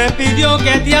yo. Me pidió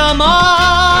que te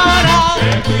amara,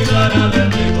 que cuidara de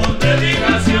ti con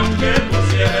dedicación, que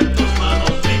pusiera en tus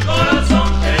manos mi corazón,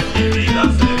 que en mi vida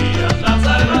serías la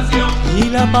salvación y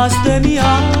la paz de mi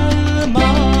alma.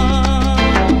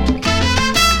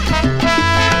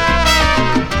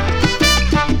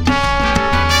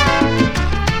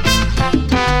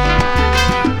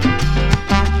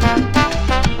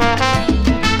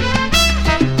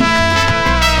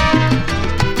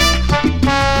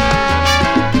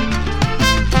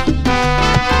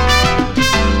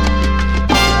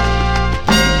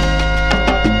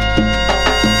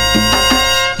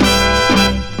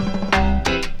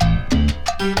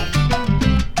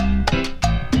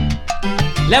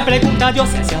 Le pregunté a Dios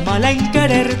si hacía mal en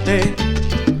quererte,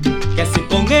 que si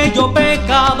con ello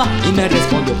pecaba, y me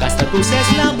respondió que hasta tú seas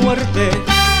la muerte.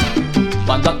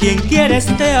 Cuando a quien quieres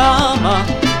te ama,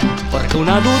 porque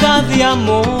una duda de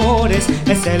amores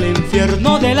es el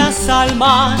infierno de las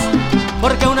almas.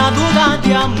 Porque una duda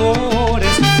de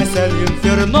amores es el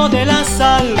infierno de las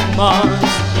almas.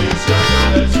 Y se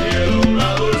oyó del cielo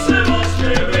una dulce voz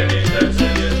que venía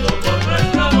intercediendo por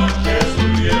nuestro amor, que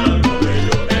surgiera algo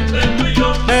bello entre tú y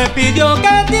yo. Me pidió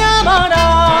que te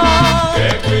amara, que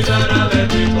cuidara de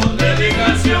ti con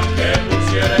dedicación, que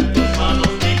pusiera en tus manos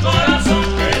mi corazón,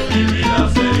 que en mi vida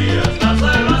serías la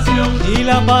salvación y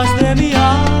la paz de mi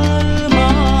alma.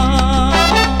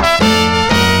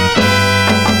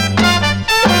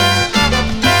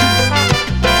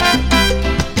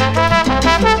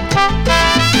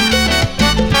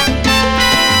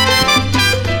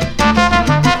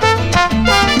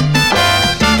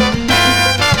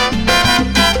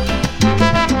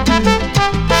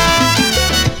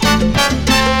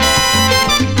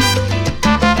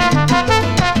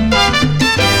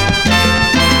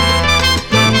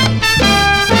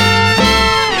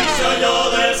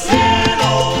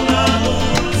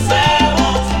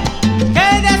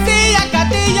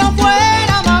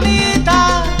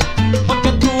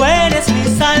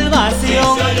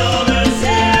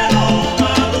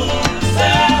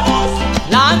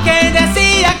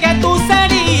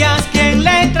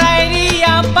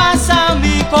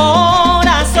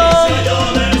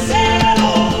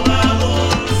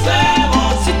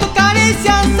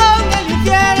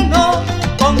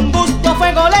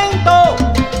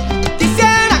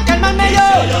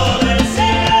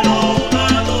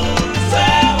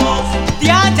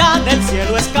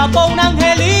 Un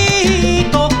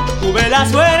angelito, tuve la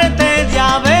suerte de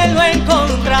haberlo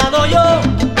encontrado yo.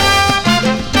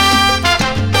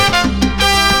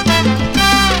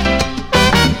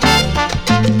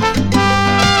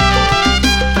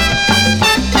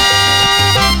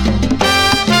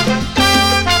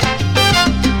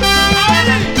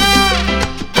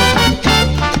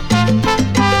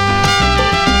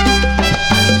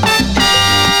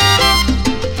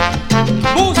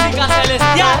 Música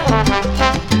celestial.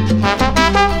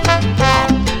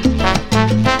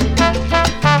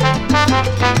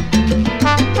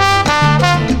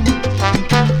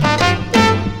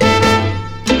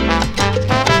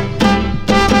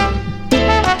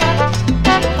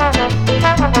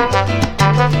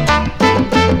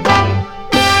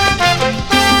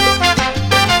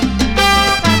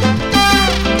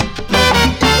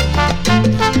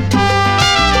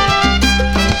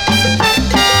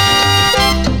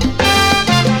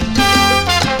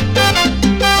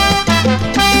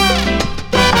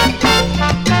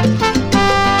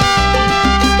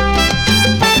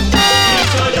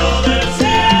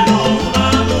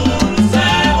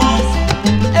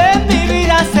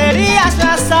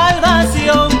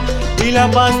 La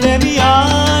paz de mi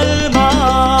alma.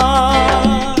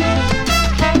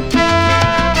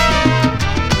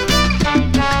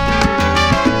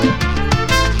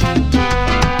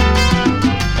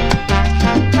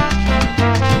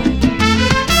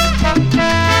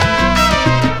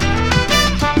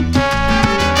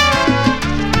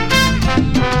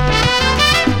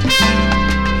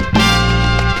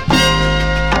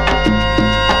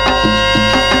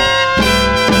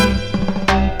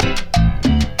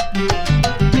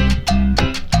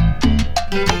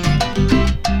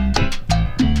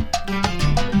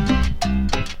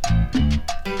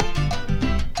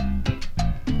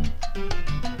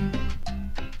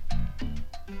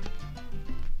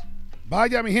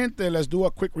 Vaya, mi gente, let's do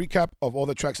a quick recap of all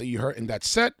the tracks that you heard in that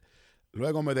set.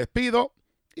 Luego me despido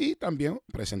y también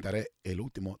presentaré el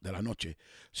último de la noche.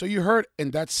 So you heard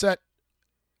in that set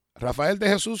Rafael de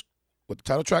Jesús with the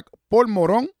title track Por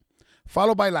Morón,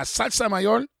 followed by La Salsa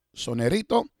Mayor,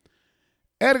 Sonerito,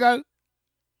 Ergal,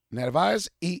 Nerváez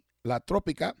y La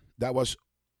Trópica. That was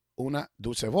Una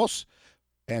Dulce Voz.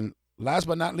 And last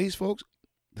but not least, folks,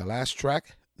 the last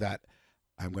track that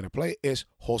I'm going to play is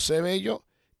José Bello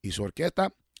y su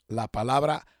orquesta, La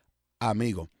Palabra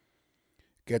Amigo.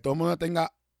 Que todo el mundo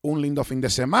tenga un lindo fin de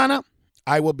semana.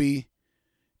 I will be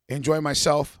enjoying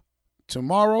myself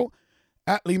tomorrow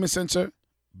at Lehman Center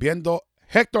viendo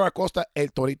Héctor Acosta El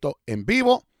Torito en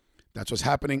vivo. That's what's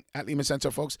happening at Lehman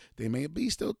Center, folks. There may be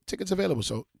still tickets available,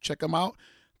 so check them out.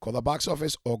 Call the box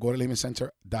office or go to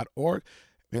lehmancenter.org.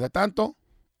 Mientras tanto,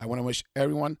 I want to wish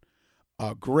everyone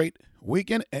a great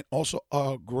weekend and also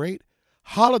a great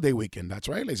holiday weekend. That's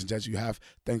right, ladies and gents. You have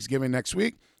Thanksgiving next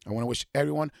week. I want to wish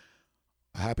everyone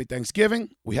a happy Thanksgiving.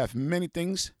 We have many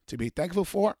things to be thankful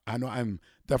for. I know I'm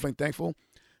definitely thankful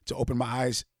to open my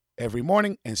eyes every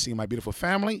morning and see my beautiful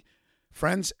family,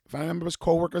 friends, family members,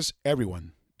 co-workers,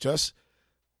 everyone. Just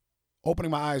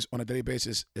opening my eyes on a daily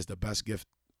basis is the best gift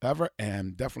ever, and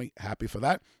I'm definitely happy for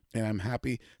that. And I'm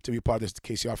happy to be part of this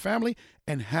KCR family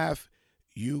and have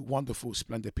you wonderful,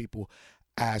 splendid people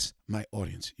as my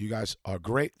audience. You guys are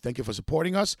great. Thank you for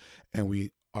supporting us, and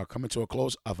we are coming to a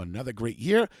close of another great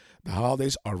year. The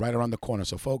holidays are right around the corner.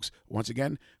 So, folks, once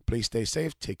again, please stay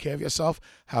safe, take care of yourself,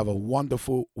 have a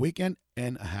wonderful weekend,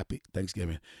 and a happy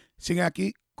Thanksgiving. Sigan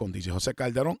aquí con DJ José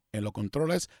Calderón en los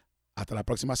controles. Hasta la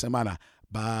próxima semana.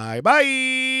 Bye,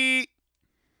 bye.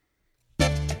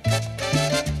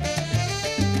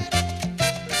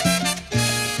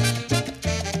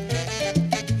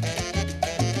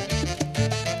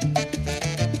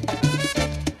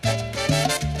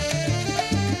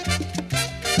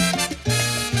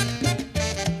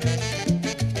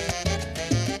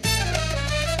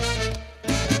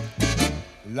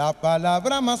 La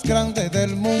palabra más grande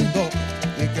del mundo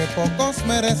y que pocos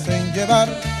merecen llevar,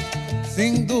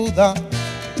 sin duda,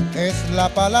 es la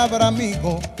palabra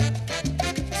amigo,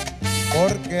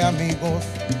 porque amigos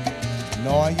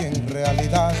no hay en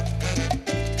realidad.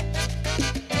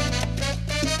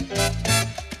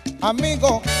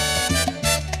 Amigo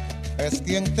es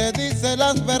quien te dice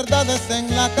las verdades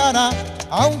en la cara,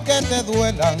 aunque te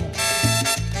duelan.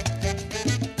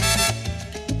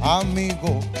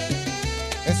 Amigo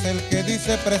es el que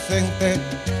dice presente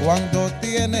cuando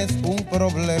tienes un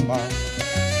problema.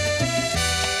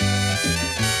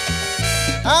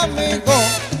 Amigo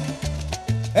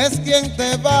es quien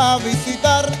te va a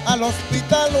visitar al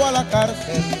hospital o a la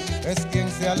cárcel, es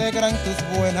quien se alegra en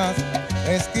tus buenas,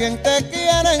 es quien te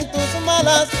quiere en tus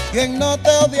malas, quien no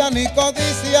te odia ni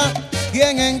codicia,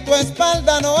 quien en tu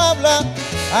espalda no habla,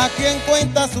 a quien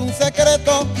cuentas un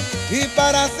secreto y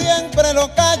para siempre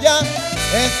lo calla.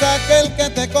 Es aquel que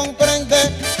te comprende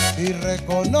y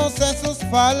reconoce sus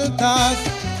faltas.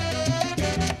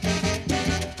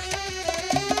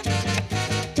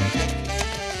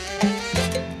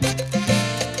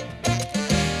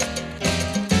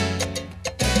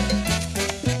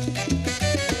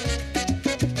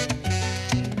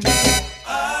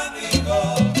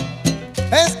 Amigo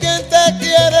Es quien te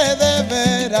quiere de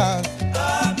veras.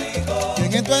 amigo,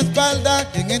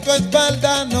 Quien en tu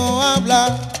espalda no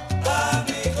habla.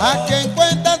 A quien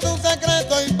cuenta tu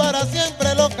secreto y para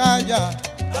siempre lo calla.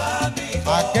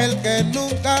 Aquel que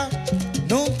nunca,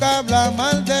 nunca habla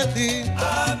mal de ti.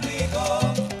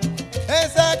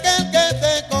 Es aquel que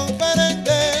te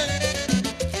comprende.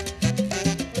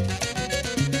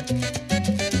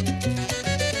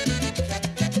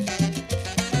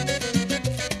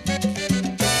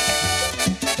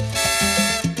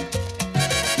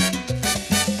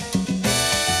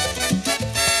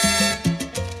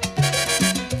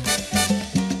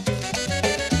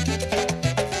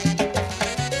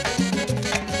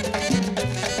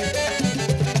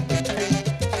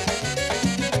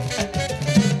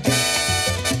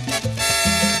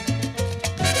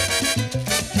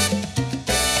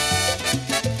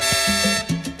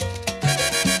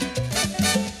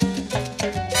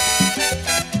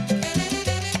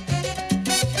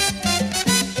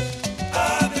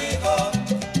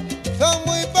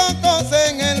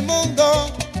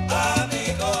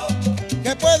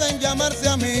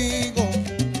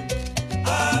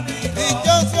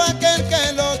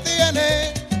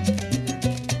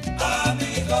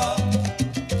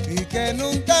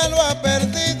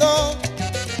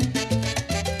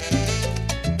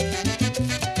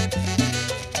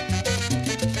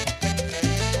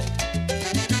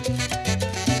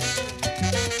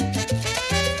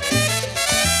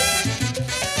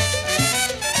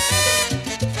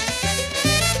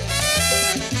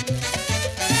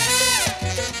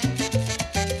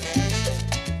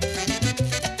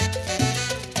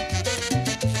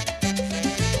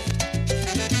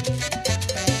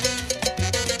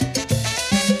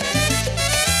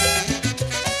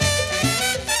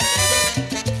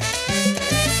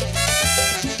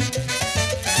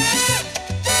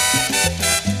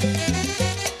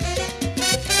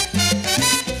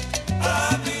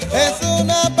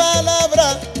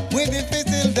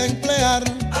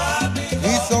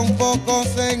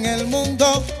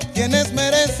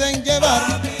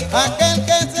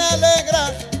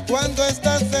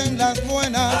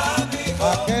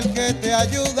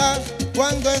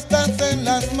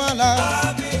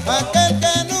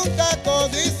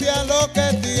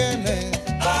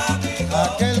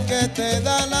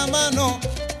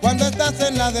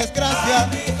 en la desgracia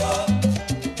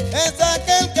es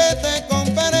aquel que te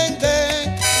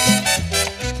comprende.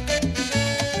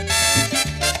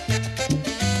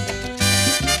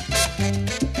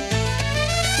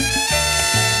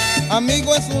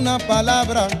 Amigo es una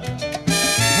palabra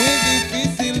muy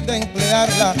difícil de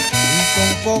emplearla y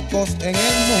son pocos en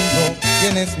el mundo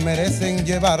quienes merecen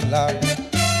llevarla.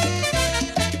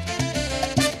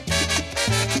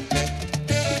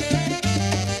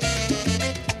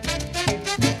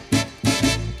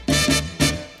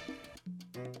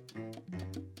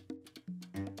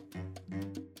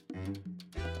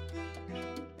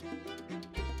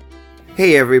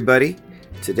 Hey everybody,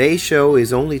 today's show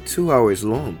is only 2 hours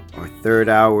long. Our third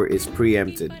hour is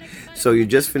preempted. So you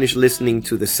just finished listening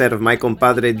to the set of my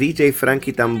compadre DJ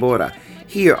Frankie Tambora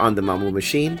here on the Mambo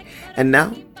Machine. And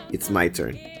now it's my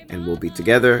turn. And we'll be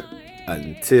together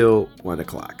until 1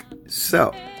 o'clock.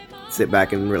 So sit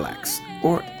back and relax.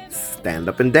 Or stand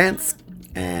up and dance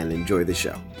and enjoy the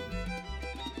show.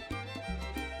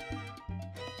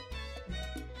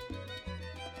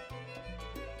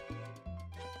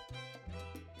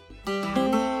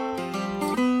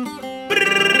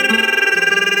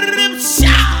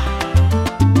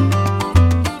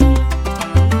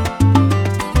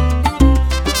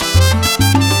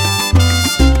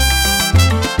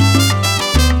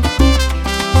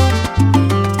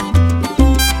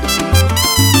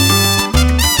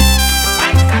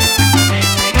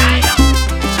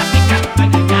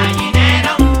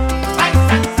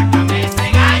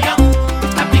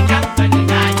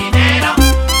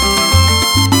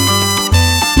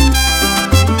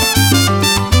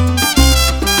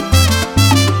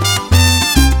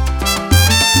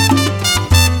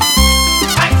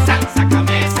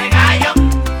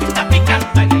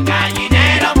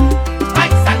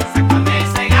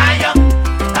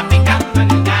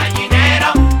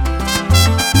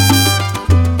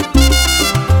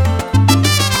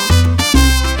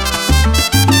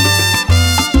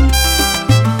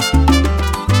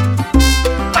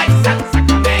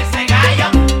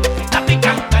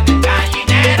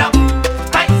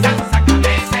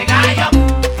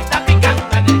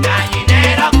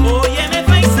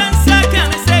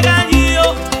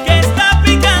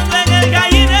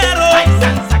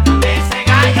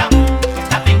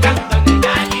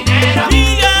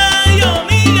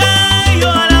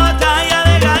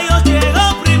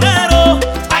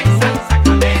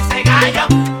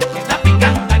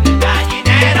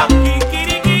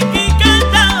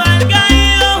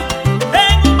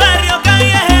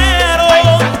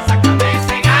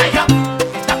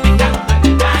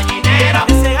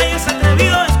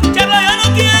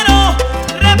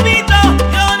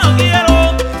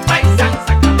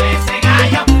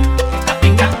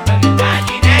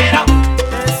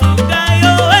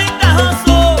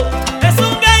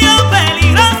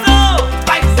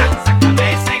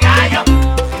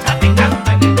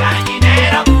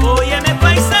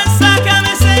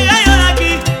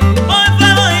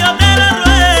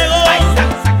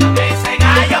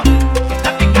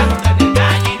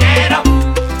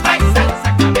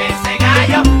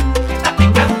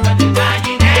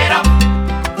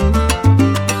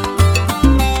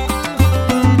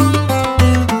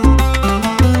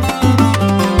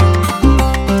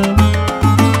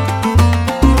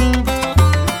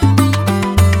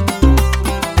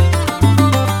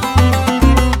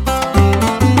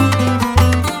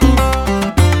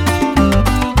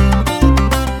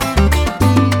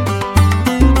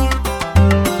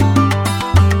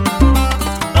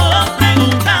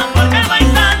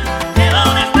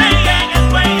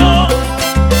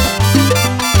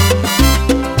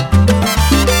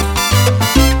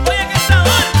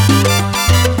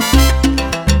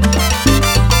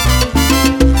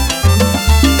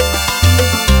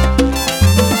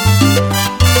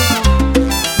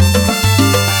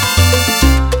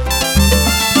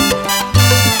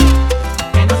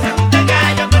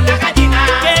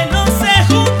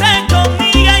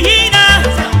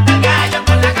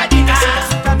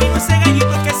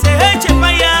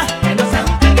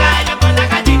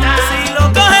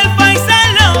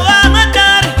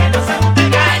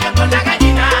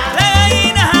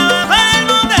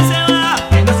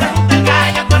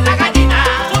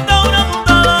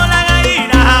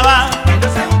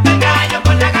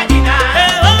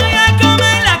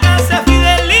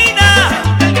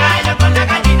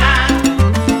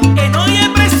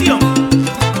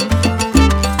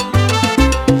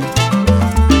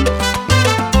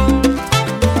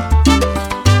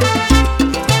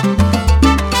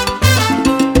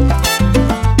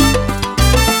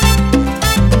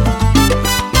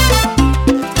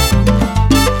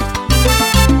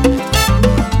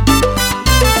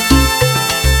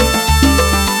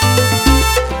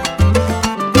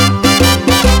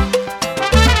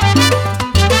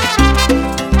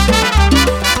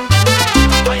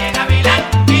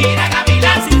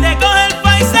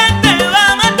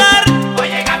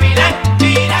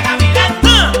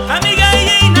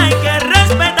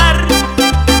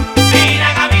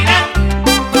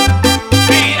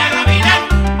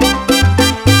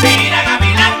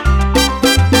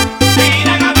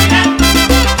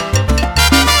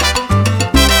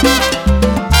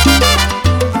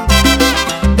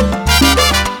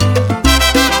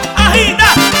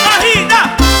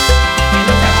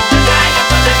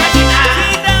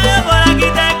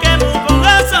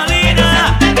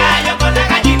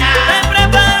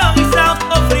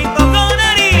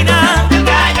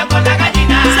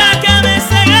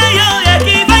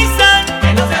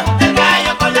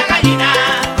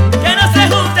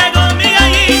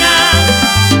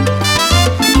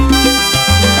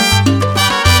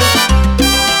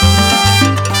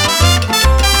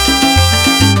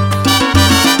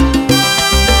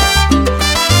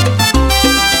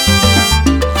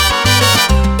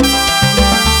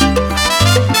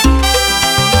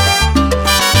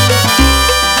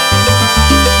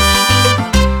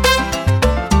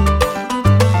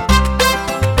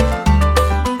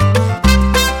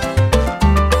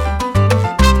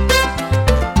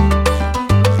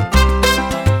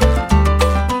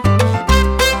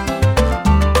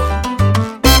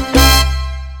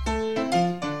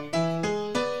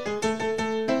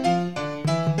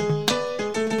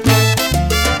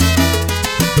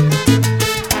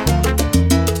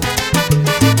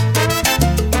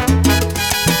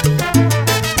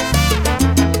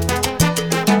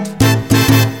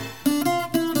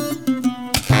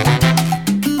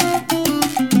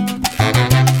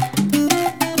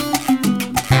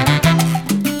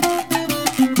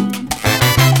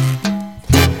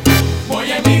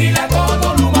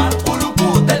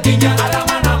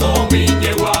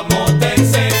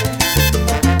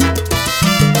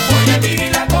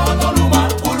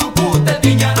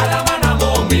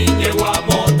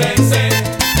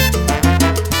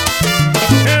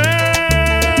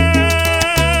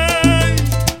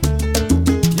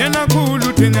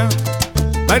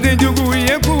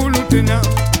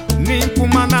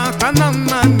 na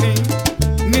kanamani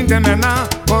ni demena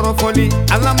korofoli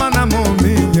alamana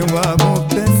momi yewa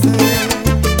motese.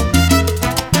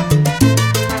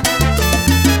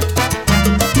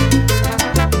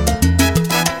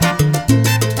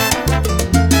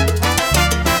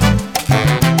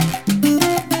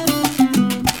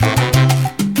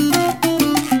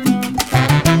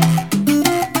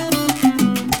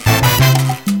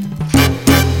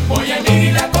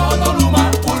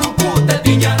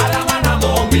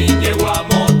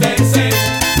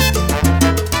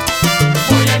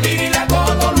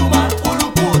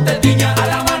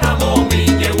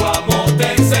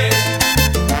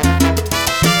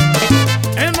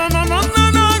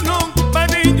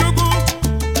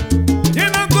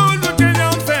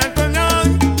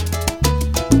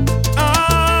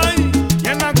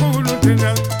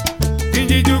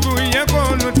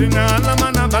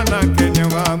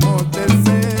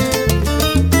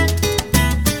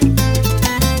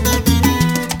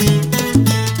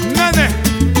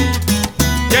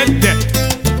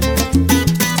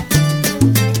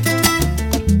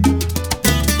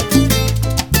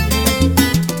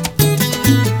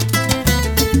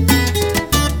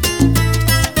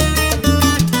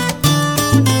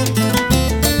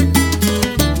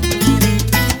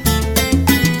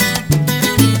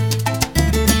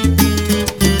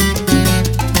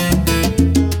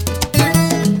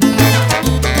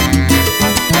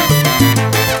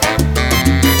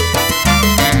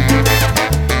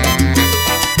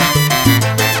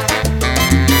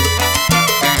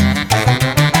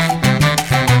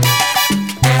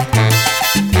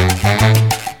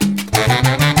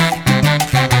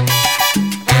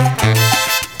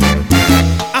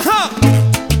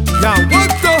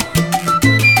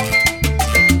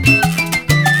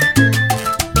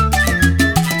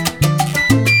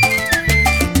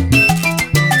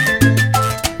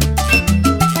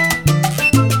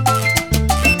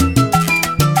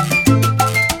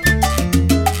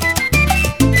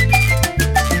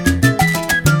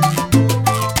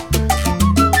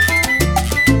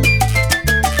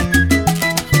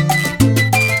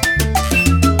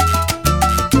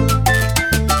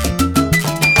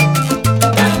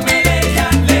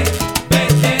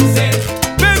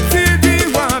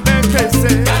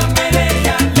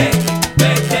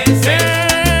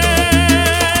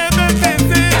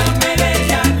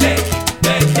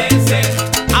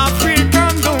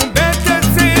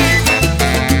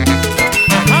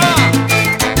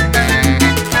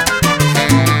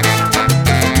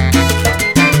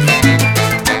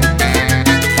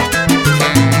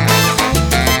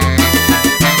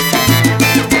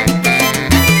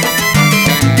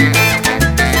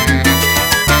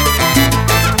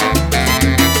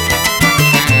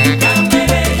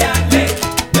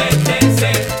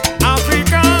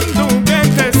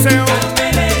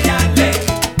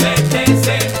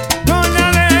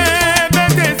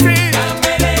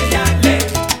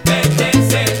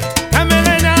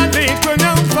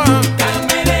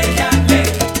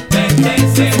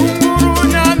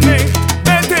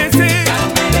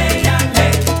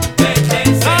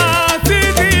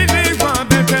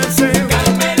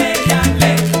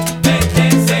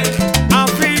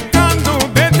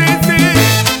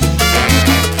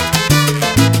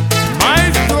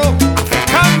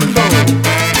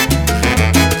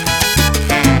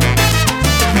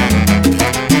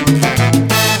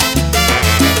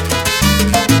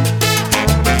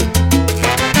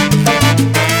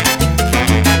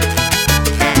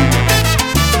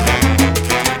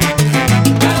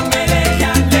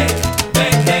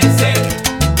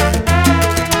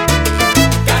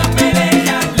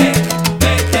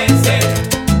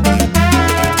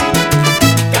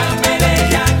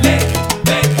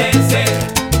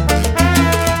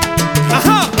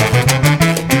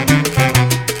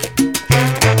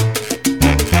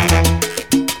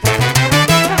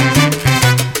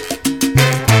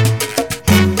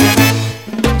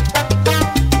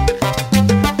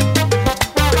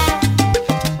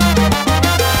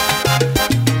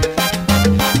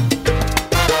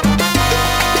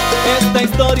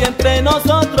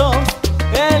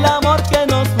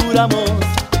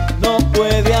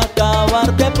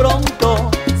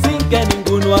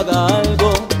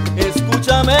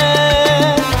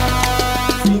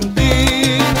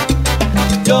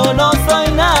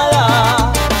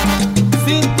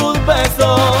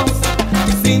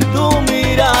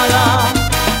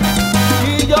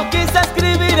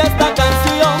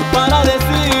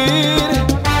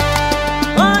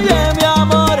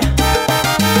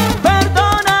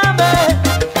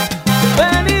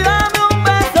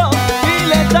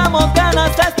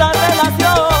 Esta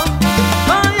relación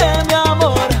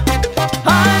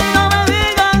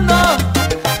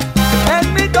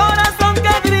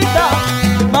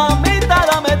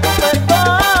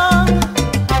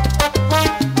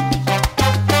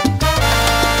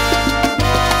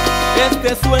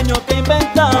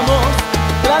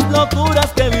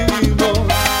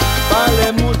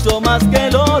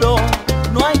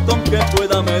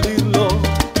a medirlo.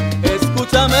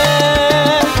 Escúchame,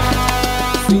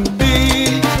 sin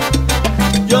ti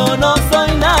yo no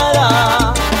soy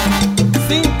nada,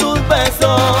 sin tus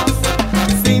besos,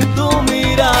 sin tu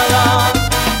mirada.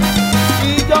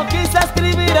 Y yo quise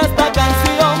escribir esta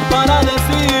canción para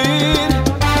decir: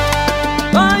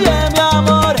 oye mi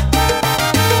amor,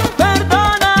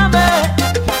 perdóname,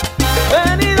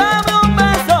 ven y dame un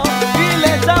beso y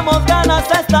le echamos ganas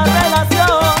a esta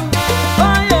relación.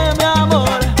 Oye mi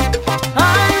amor,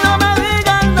 ay no me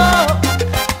digas no,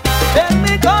 es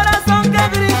mi corazón que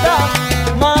grita,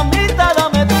 mamita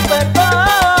dame tu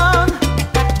perdón.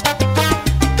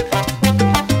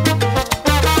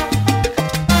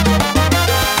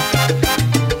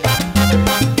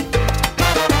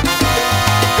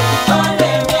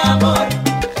 Oye mi amor,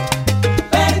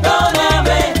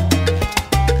 perdóname,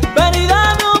 ven y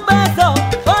dame un beso.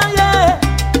 Oye,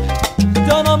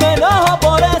 yo no me enojo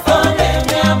por eso. Oye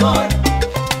mi amor,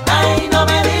 ay no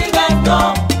me digas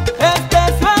no, este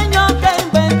sueño que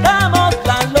inventamos,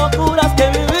 las locuras que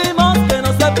vivimos, que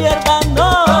no se pierdan, no.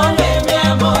 Oye mi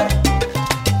amor,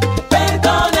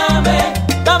 perdóname,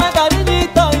 dame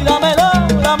cariñito y dámelo,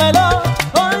 dámelo.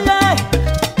 Oye,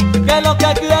 que es lo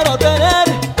que quiero tener.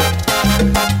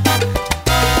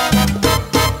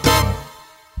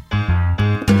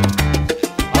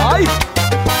 ¡Ay!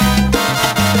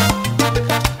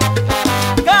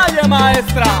 ¡Calle,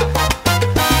 maestra!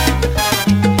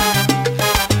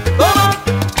 ¿Cómo?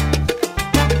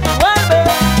 ¡Vuelve!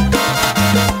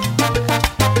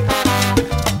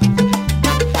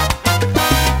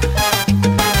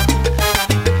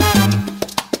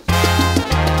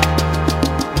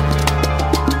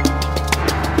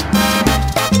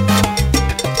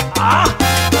 ¡Ah!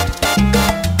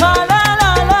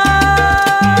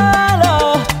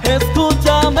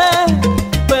 Escúchame,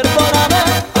 perdóname.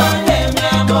 Oye mi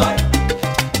amor,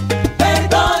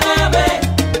 perdóname,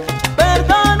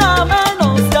 perdóname, no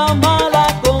seas mala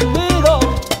conmigo,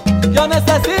 yo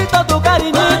necesito tu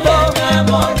cariñito. Oye mi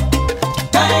amor,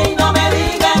 ay no me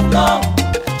digas no,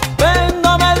 ven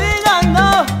no me digas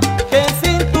no, que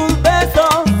sin tus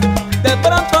besos de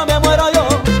pronto me muero yo.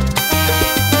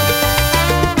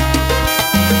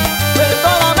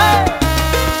 Perdóname.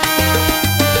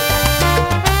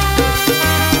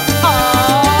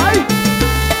 ¡Ay!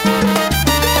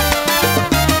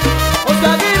 ¡José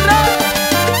Aguirre!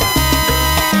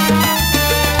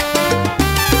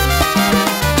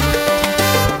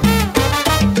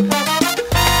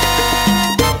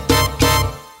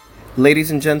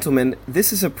 Ladies and gentlemen,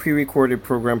 this is a pre-recorded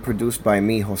program produced by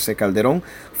me, Jose Calderon,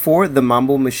 for the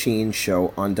Mambo Machine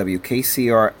Show on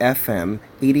WKCR FM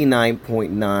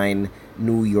 89.9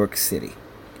 New York City.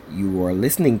 You are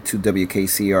listening to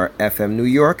WKCR FM New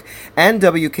York and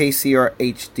WKCR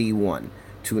HD1.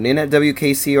 Tune in at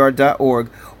WKCR.org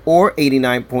or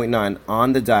 89.9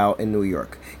 on the dial in New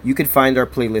York. You can find our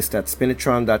playlist at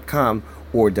spinatron.com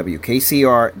or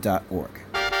WKCR.org.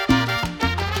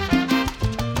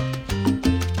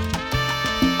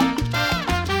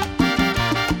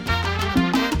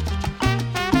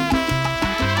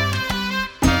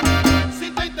 Si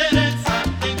te interesa,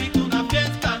 te invito a una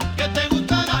fiesta que te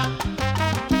gustará,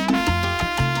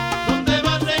 donde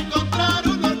vas a encontrar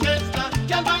una orquesta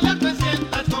que al bailar te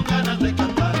sientas con ganas de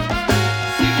cantar.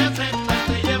 Si me aceptas,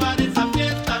 te llevaré a esa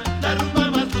fiesta, la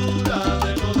rumba más dura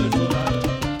de todo el solar,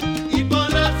 y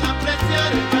podrás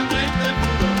apreciar el cantante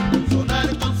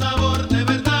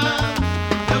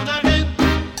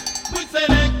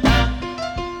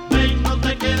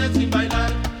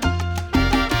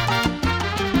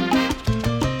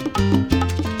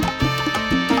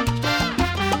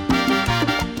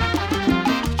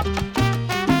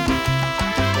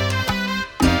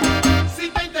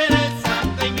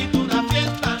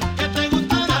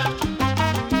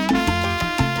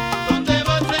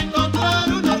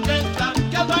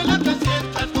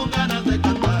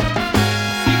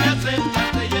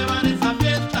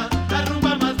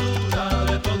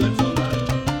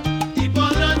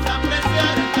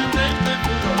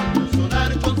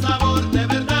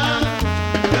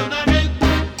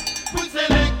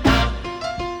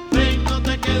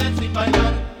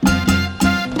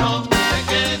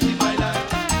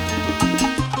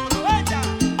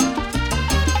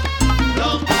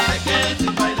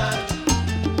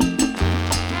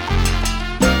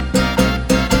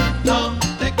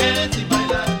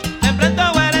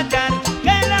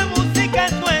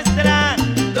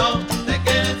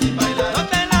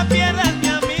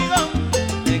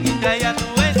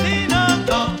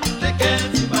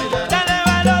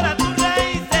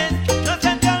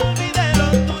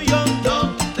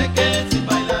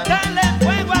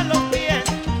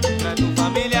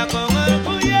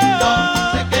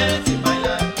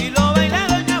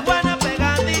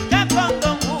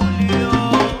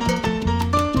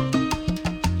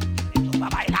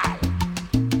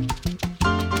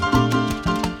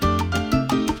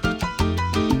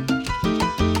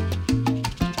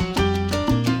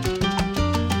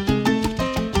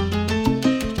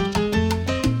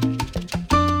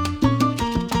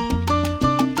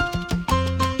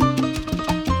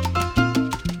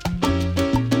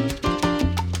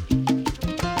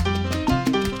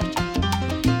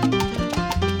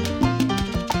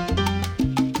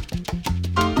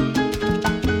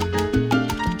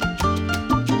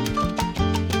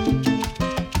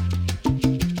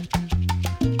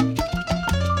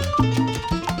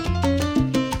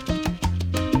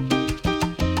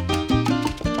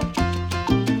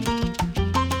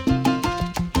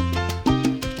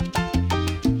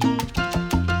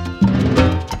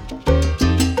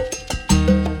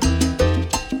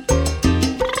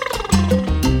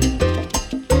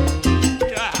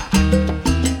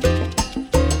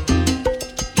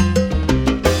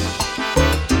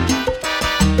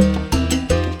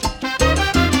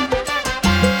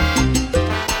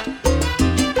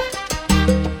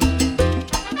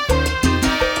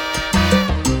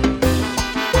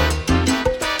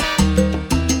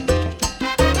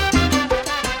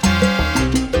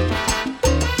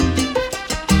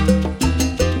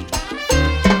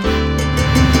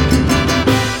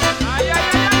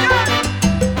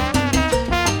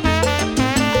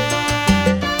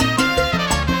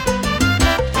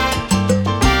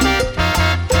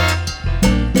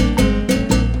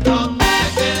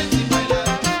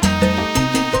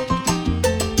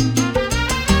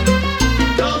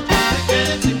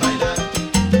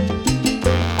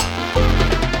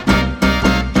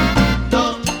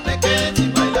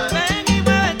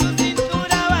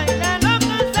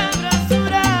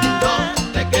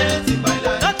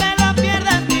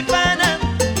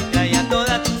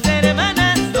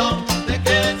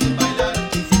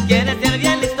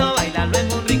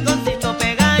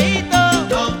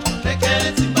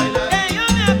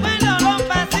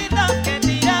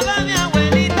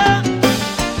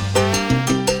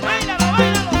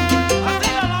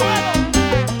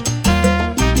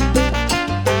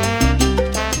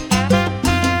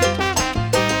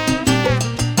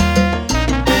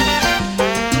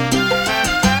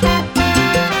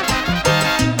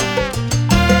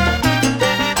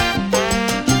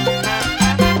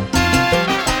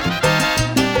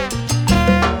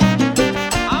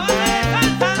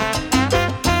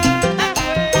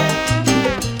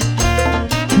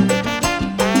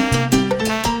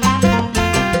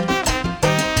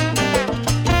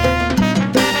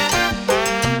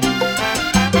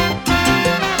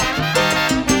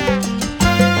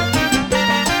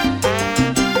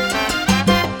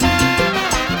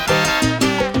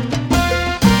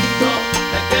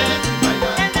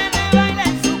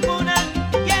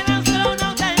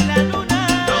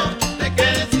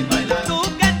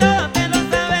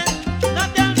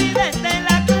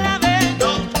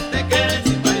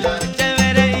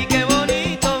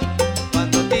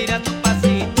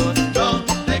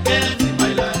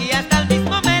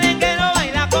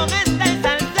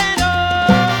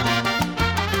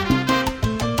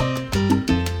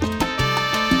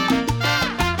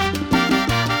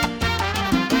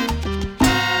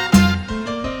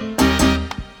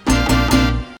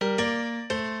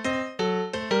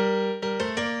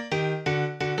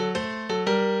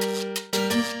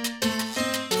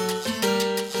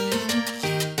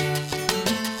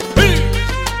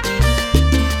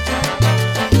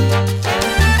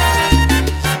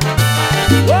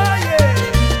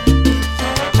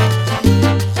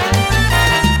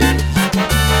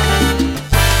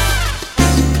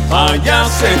allá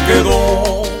se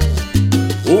quedó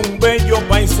un bello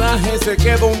paisaje, se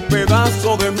quedó un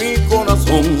pedazo de mi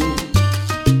corazón.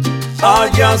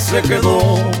 Allá se quedó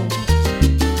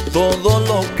todo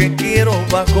lo que quiero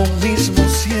bajo un mismo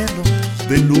cielo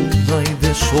de luna y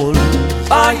de sol.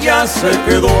 Allá se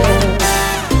quedó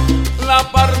la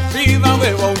partida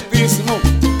de bautismo,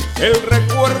 el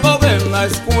recuerdo de la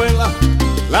escuela,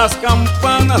 las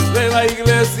campanas de la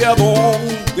iglesia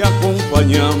donde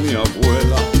acompañé a mi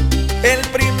abuela. El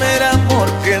primer amor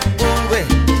que tuve,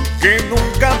 que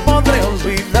nunca podré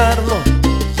olvidarlo,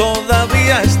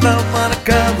 todavía está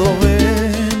marcado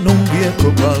en un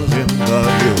viejo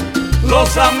calendario.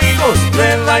 Los amigos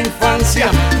de la infancia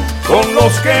con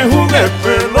los que jugué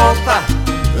pelota,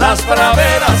 las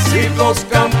praderas y los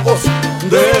campos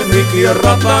de mi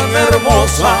tierra tan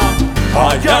hermosa.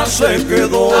 Allá se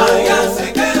quedó, allá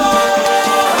se quedó.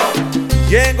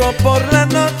 Llego por la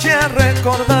noche a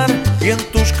recordar y en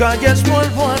tus calles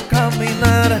vuelvo a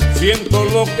caminar. Siento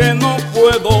lo que no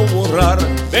puedo borrar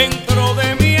dentro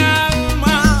de mi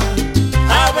alma.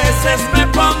 A veces me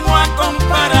pongo a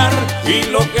comparar y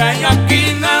lo que hay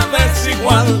aquí nada es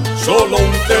igual. Solo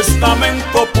un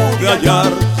testamento pude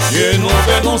hallar lleno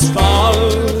de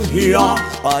nostalgia.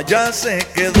 Allá se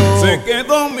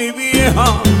quedó mi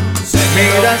vieja.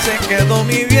 Mira, se quedó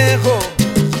mi viejo,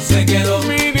 se quedó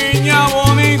mi niña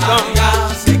bonita. Allá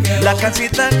se quedó la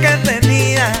casita que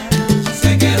tenía,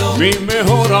 se quedó mi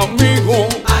mejor amigo.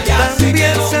 Allá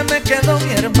también se me quedó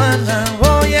mi hermana,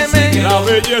 óyeme, la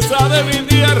belleza de mi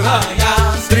tierra. Allá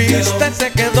triste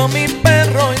se quedó mi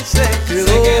perro y se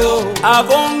quedó. ¿A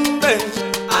dónde?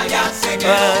 Allá se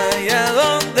quedó. Ay, ¿a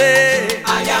dónde?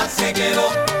 Allá se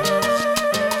quedó.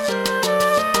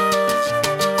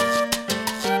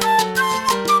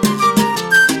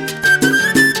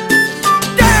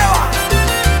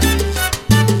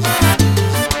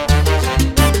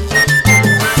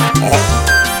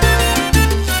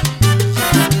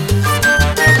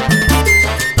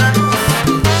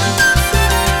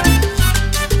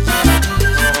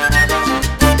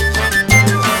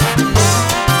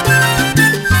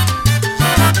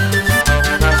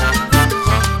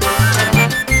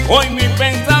 Hoy mi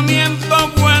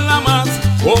pensamiento vuela más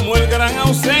como el gran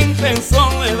ausente en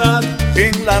soledad.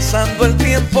 Enlazando el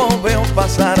tiempo veo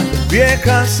pasar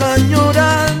viejas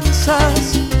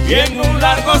añoranzas y en un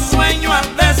largo sueño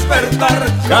al despertar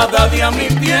cada día mi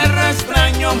tierra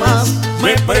extraño más.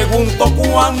 Me pregunto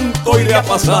cuánto iré a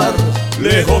pasar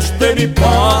lejos de mi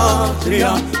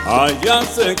patria. Allá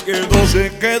se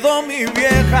quedó mi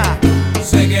vieja,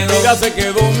 se quedó. Mira, se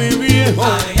quedó mi viejo.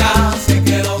 Allá se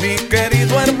quedó mi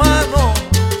querido hermano,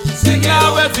 se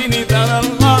quedó la vecinita de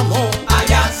al lado.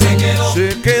 Allá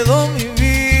se quedó mi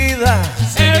vida,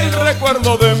 el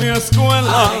recuerdo de mi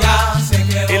escuela. Allá se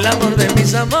quedó el amor de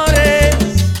mis amores,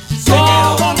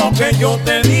 todo lo que yo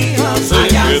tenía se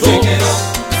allá quedó. Se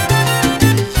quedó.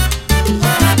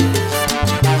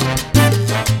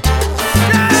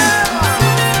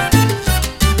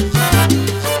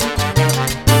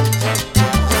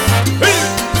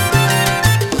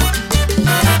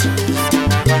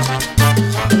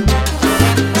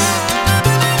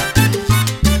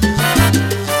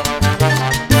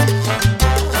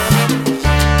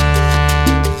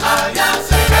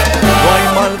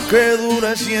 que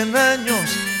dure 100 años,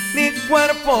 ni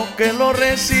cuerpo que lo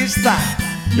resista.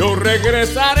 Yo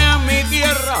regresaré a mi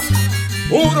tierra,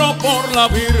 juro por la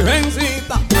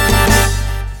Virgencita.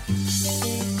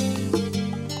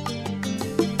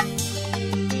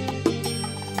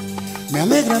 Me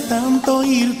alegra tanto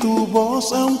oír tu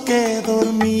voz aunque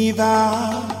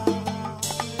dormida.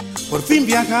 Por fin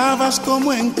viajabas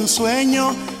como en tu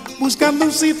sueño, buscando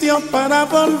un sitio para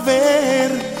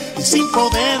volver. Y sin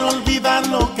poder olvidar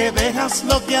lo que dejas,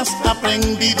 lo que has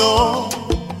aprendido.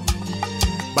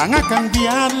 Van a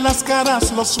cambiar las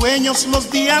caras, los sueños, los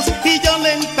días, y yo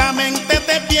lentamente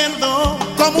te pierdo.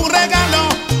 Como un regalo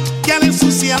que al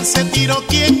ensuciarse tiró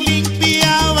quien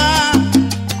limpiaba.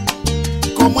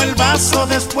 Como el vaso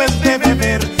después de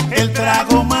beber, el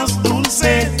trago más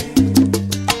dulce.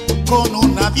 Con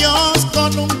un adiós,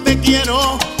 con un te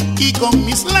quiero, y con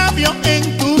mis labios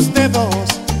en tus dedos,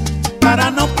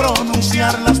 para no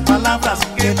pronunciar las palabras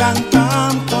que dan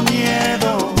tanto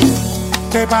miedo.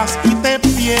 Te vas y te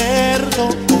pierdo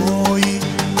hoy.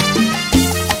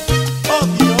 Oh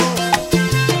Dios,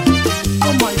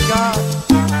 oh my God,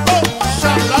 oh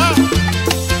Shalá.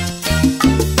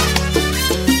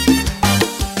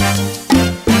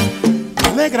 Me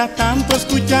alegra tanto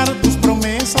escuchar tus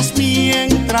promesas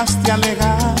mientras te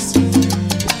alejas.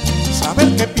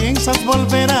 Saber que piensas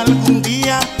volver algún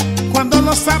día, cuando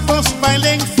los sapos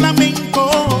bailen flamenco.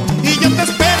 Y yo te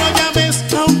espero, ya ves,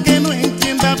 aunque no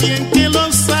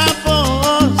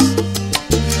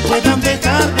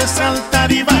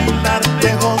cantar y bailar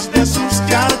lejos de sus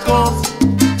charcos.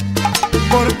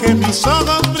 Porque mis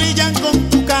ojos brillan con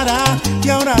tu cara y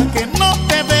ahora que no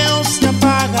te veo se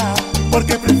apaga.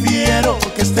 Porque prefiero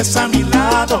que estés a mi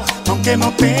lado aunque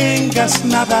no tengas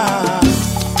nada.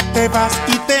 Te vas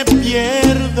y te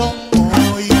pierdo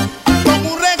hoy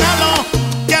como un regalo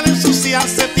que al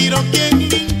ensuciarse tiró quien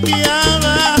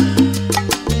limpiaba.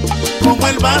 Como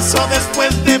el vaso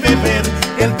después de beber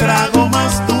el trago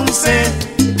más dulce.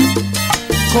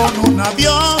 Con un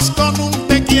adiós, con un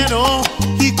te quiero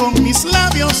y con mis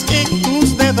labios en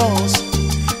tus dedos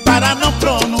para no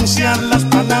pronunciar las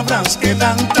palabras que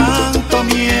dan tanto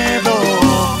miedo.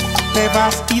 Te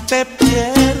vas y te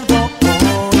pierdo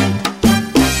hoy.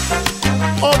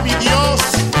 Oh mi Dios,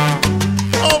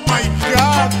 oh my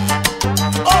God,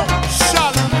 oh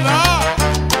shalala.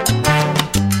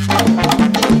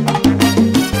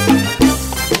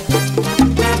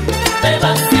 Te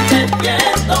vas y te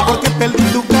pierdo. Porque perdí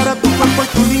tu cara, tu cuerpo y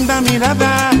tu linda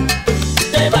mirada.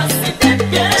 Te vas y te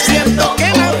pierdo. Siento que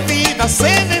la vida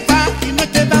se me va y no he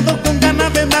quedado con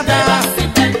ganas de nada. Te vas y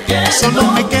te pierdo.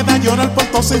 Solo me queda llorar por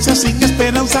tu ausencia sin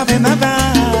esperanza de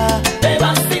nada. Te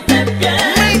vas y te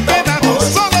pierdo. Me he quedado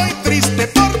solo y triste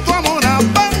por tu amor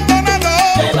abandonado.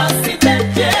 Te vas y te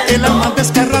pierdo. El alma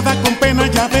desgarrada con pena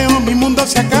ya veo mi mundo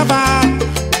se acaba.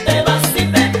 Te vas y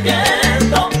te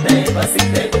pierdo. Te vas y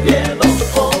te pierdo.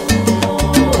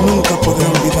 Nunca podré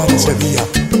olvidar ese día.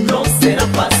 No será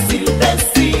fácil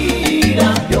decir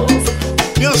adiós.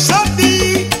 Dios a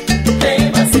ti.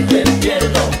 Te vas y te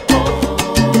pierdo.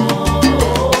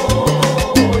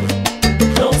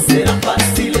 No será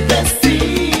fácil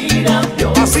decir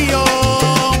adiós. Vacío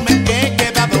me he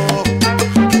quedado.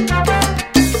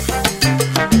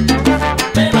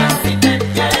 Te vas y te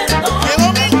pierdo. Llegó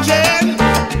Michel,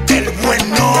 el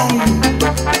bueno.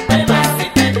 Te vas y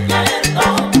te pierdo.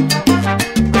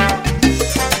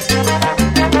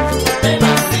 Te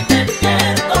vas y te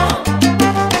pierdo.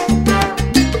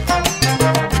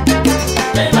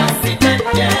 Te vas y te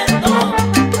pierdo.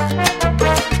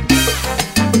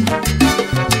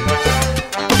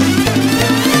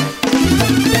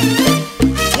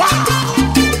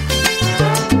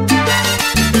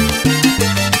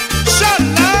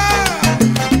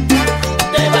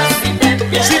 Te vas y te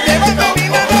pierdo. Si te vas de mi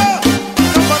lado,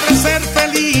 no podré ser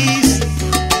feliz.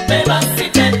 Te vas y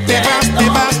te pierdo. Te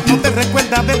vas, no te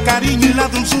recuerdas del cariño y la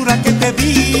dulzura que te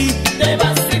di. Te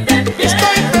vas y te pierdo.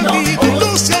 Estoy perdido,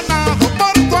 ilusionado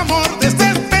por tu amor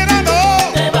desesperado.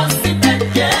 Te vas y te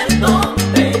pierdo.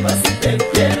 Te vas y te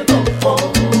pierdo.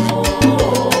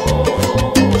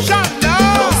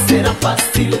 No será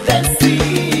fácil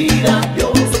decir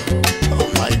adiós. Oh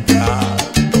my God.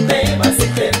 Te vas y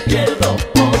te pierdo.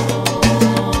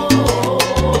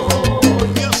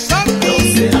 Dios a No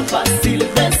ti. será fácil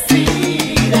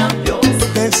decir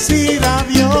adiós. Decir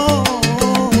adiós.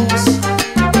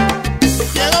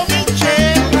 Llegó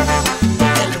Michel,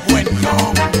 el bueno.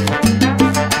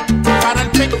 Para el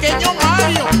pequeño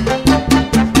Mario.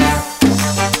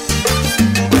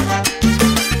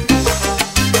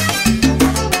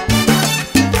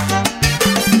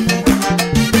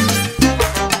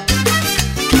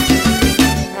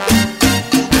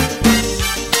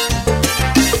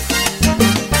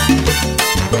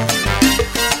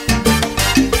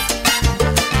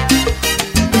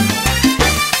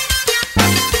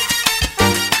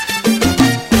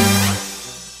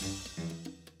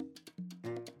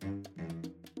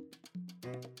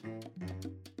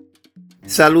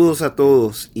 Saludos a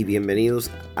todos y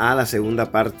bienvenidos a la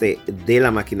segunda parte de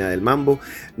La Máquina del Mambo.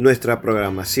 Nuestra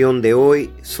programación de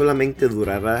hoy solamente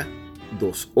durará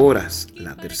 2 horas.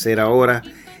 La tercera hora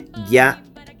ya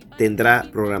tendrá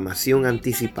programación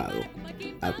anticipado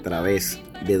a través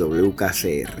de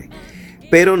WKCR.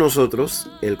 Pero nosotros,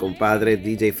 el compadre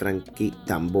DJ Frankie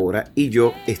Tambora y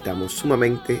yo, estamos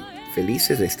sumamente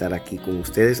felices de estar aquí con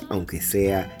ustedes, aunque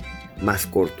sea más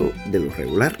corto de lo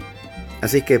regular.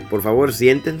 Así que por favor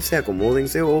siéntense,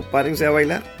 acomódense o párense a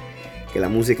bailar, que la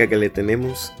música que le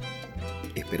tenemos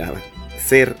esperaba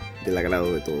ser del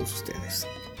agrado de todos ustedes.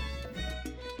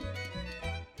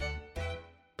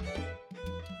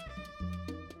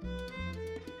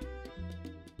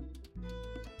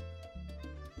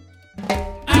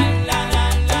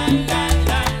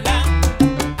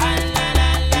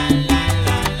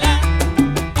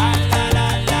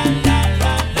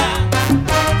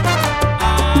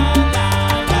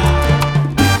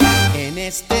 En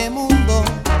este mundo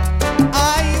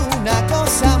hay una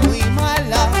cosa muy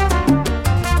mala,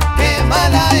 que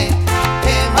mala es,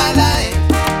 que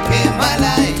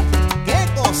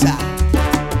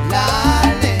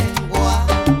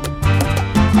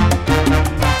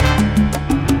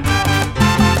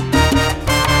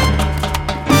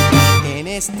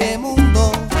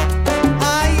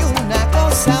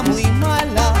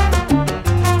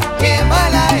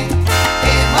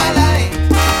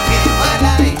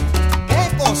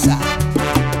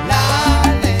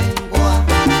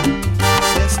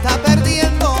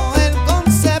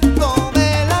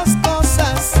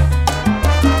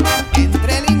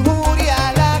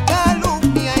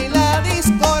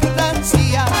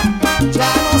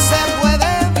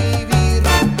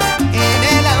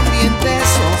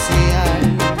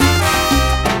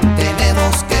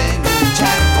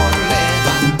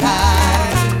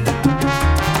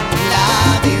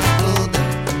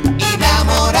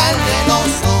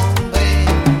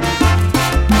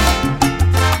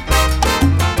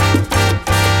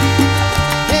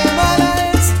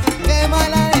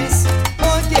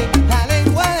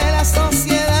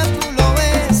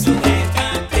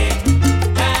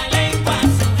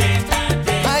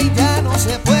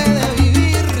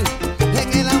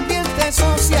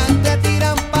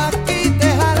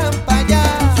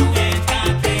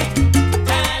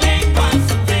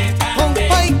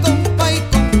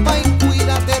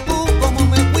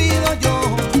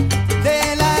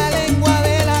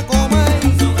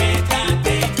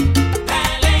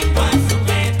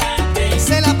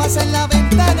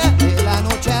ventana de la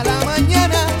noche a la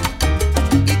mañana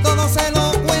y todo se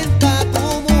lo cuenta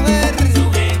tu mujer.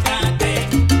 Sujétate,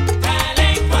 la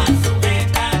lengua,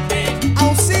 sujétate.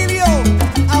 Auxilio,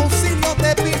 auxilio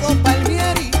te pido,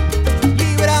 Palmieri,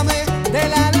 líbrame de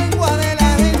la lengua de la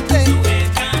gente.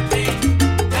 Sujétate,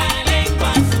 la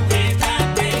lengua,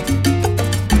 sujétate.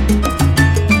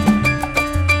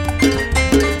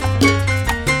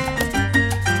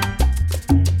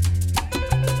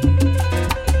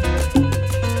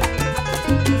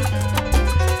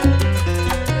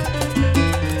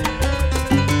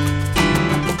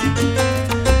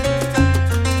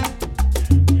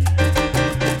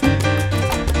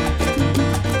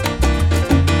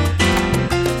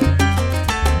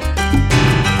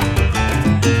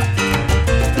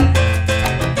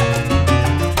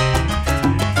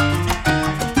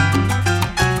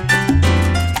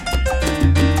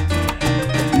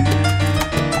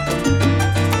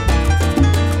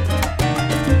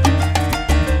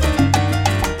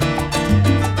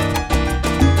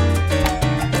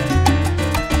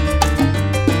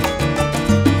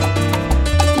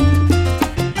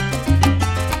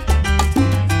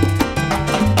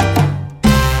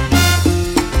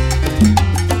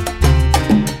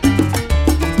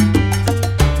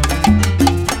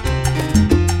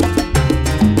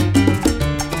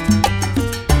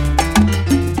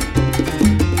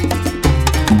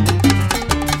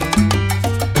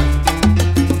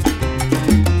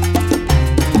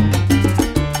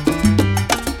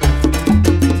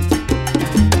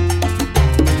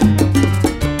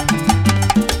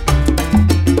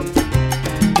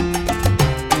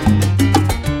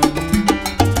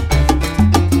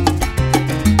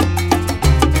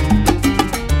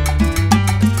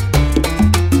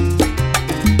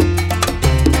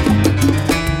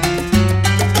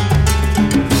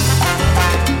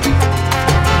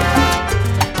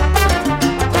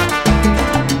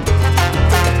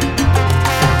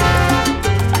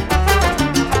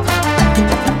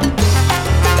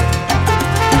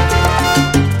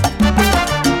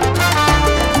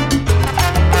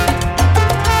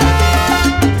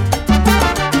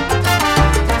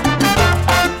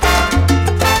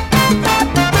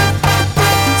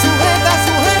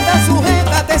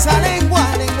 Esa lengua,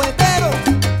 lengüetero,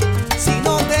 si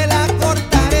no te la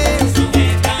cortaré.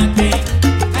 Sujétate,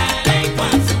 la lengua,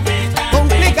 sujétate.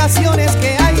 Complicaciones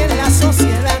que hay en la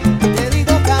sociedad, te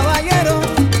digo, caballero,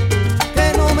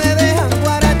 que no me dejan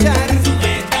guarachar.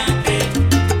 Sujétate,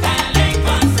 la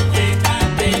lengua,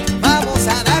 sujétate. Vamos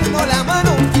a darnos la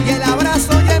mano y el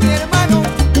abrazo de mi hermano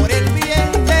por el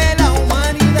bien de la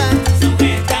humanidad.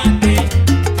 Sujétate,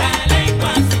 la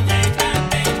lengua,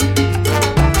 sujétate.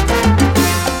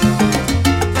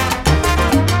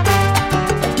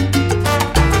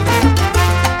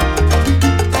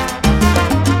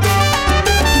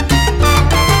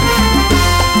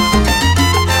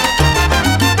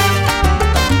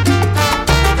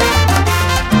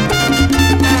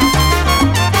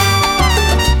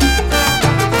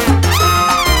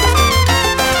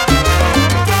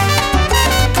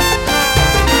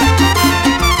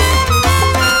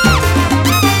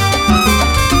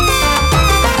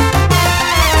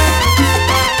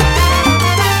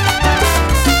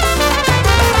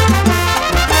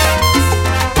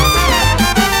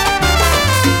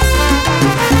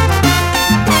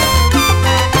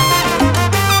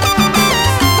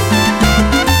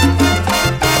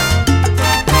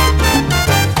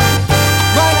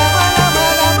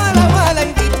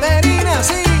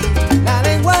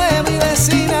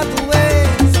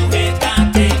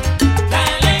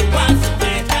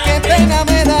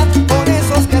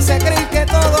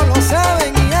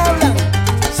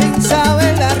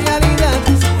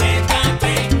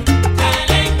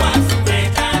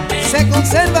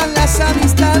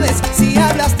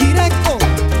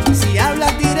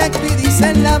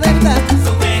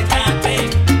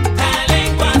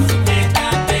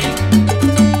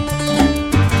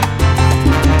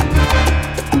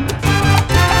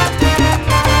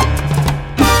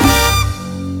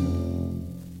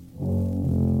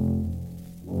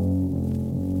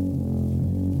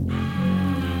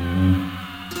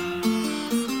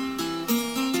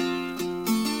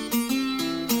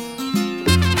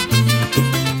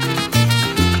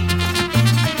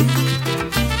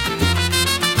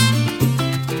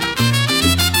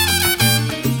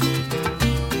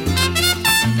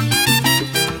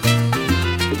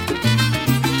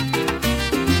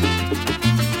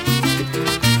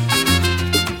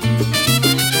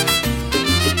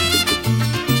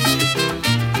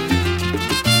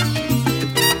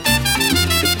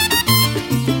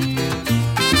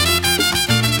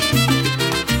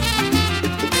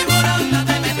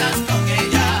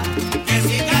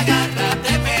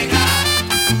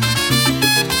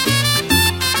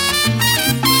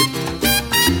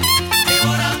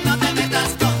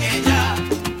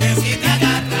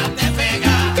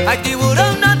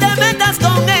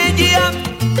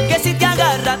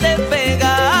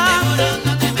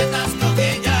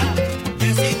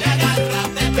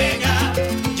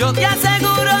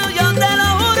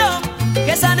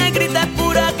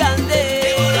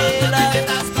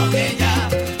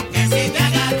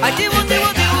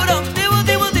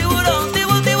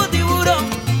 tiburón, tiburón,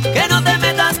 que no te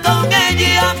metas con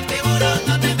ella. Tiburón,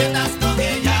 no te metas con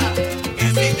ella, que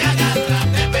si te agarra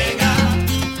te pega.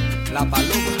 La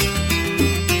paloma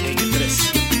en el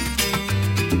 3.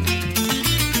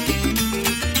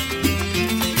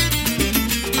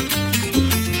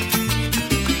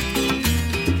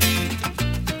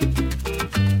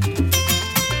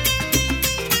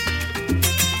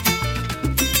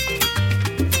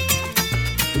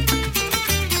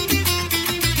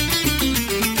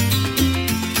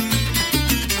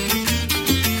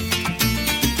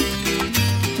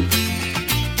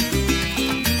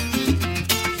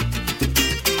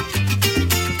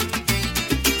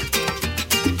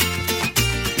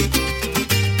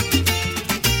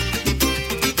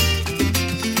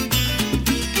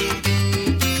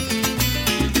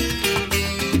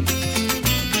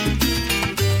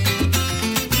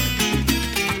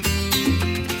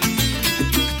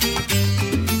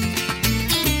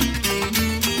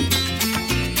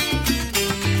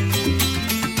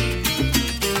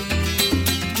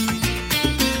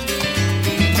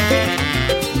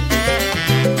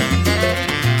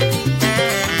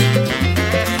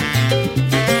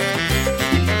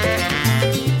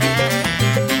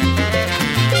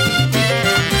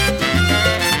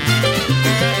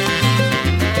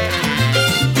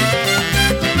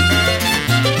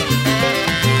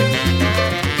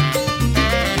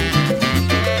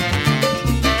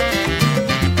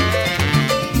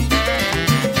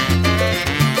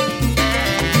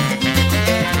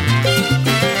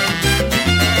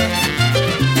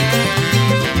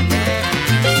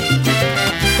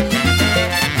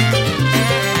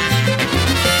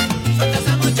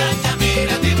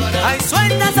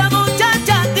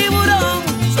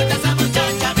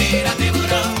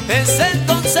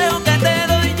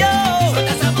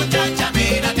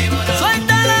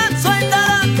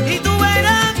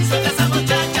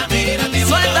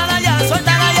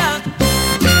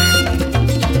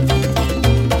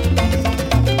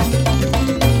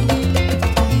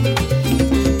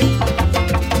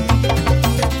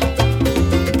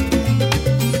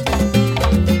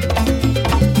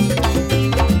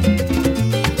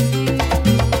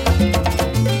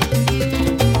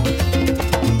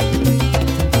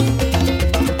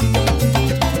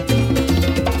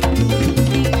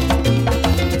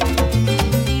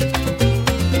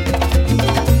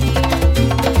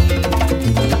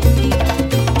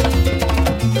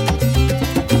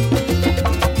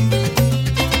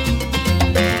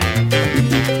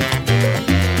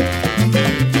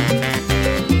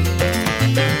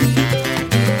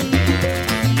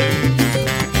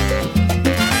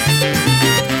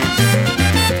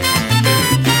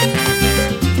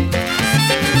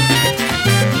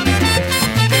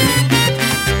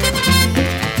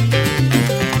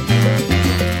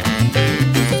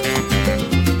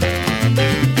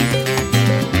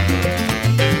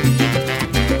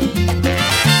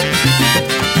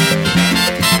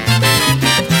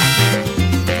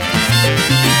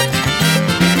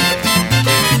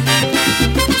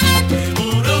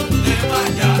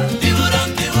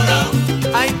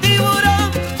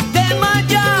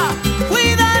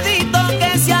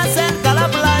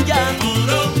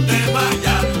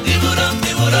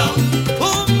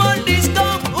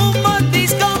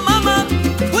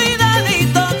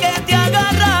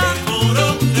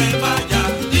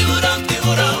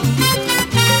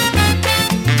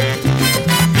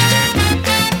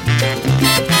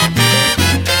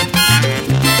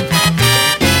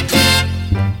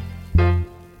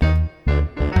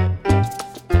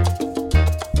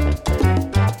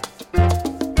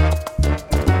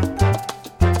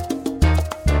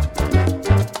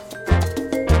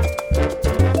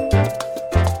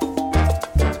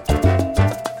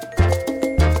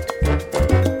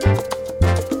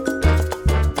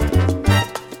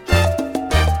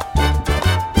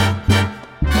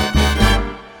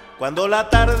 Cuando la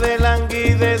tarde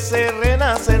languidece,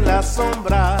 renacen las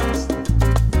sombras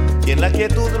y en la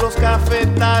quietud los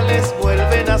cafetales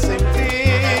vuelven a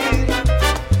sentir.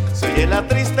 Se oye la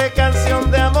triste canción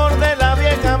de amor de la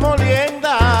vieja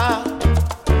molienda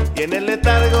y en el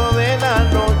letargo de la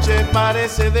noche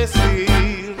parece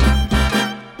decir: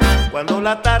 cuando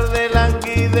la tarde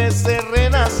languidece,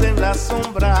 renacen las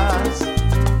sombras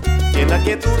y en la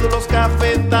quietud los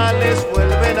cafetales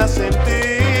vuelven a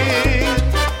sentir.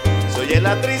 Se oye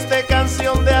la triste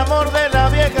canción de amor de la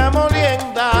vieja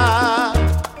molienda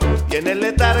y en el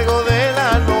letargo de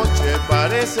la noche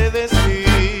parece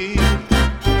decir: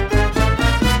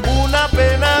 una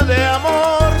pena de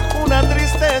amor, una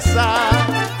tristeza,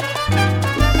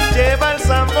 lleva el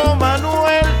Sambo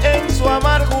Manuel en su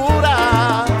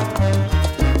amargura.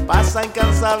 Pasa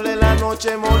incansable la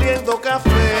noche moliendo café.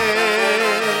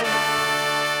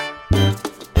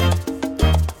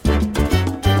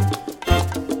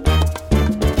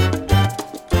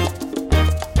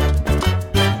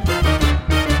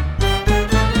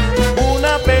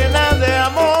 Una pena de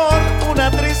amor, una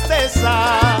tristeza,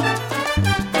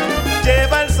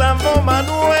 lleva el Sambo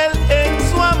Manuel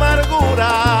en su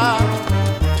amargura.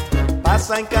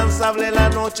 Pasa incansable la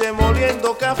noche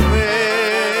moliendo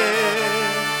café.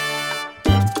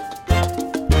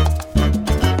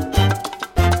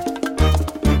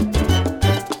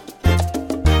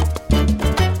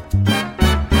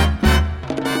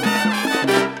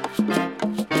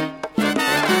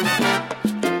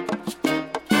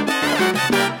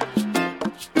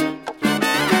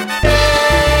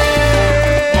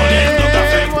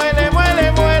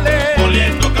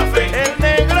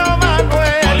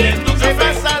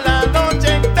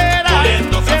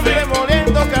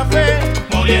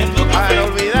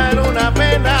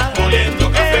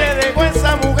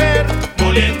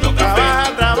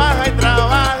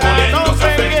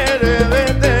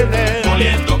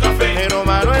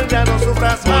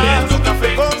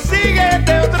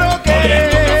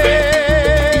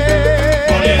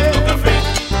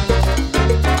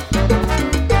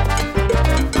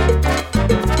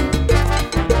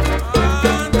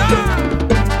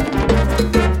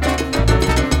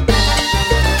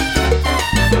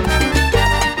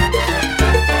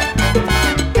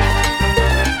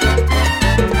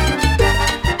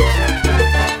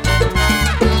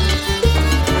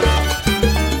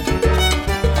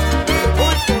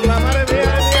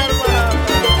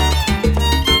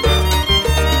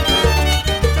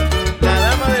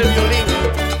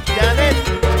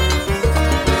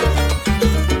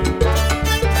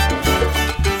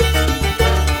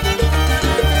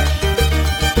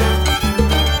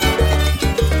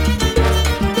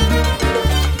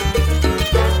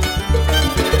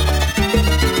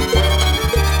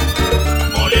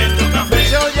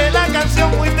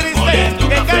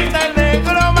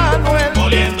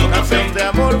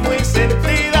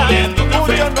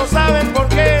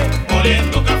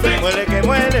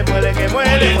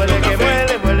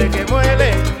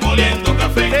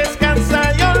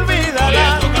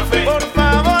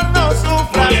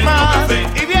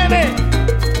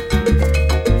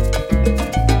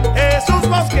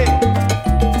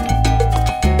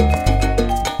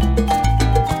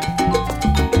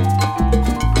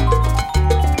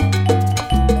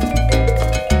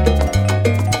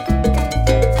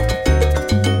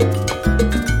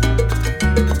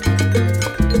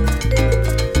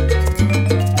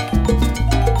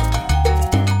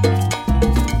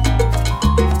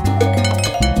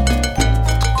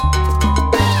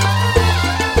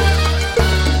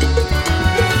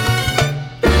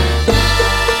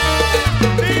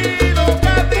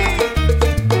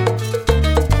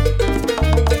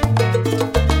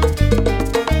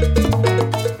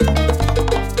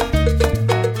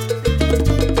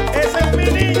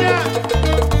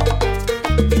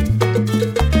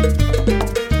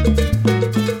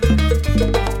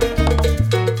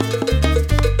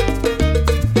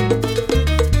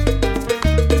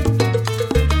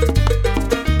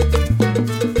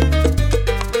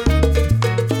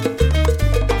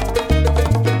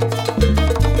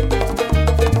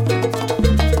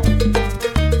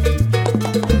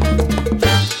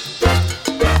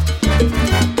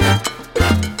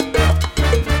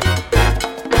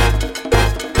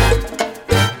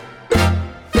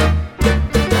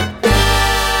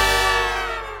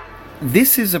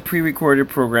 This is a pre-recorded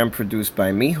program produced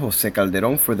by me, Jose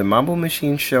Calderon, for the Mambo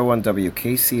Machine Show on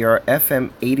WKCR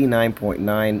FM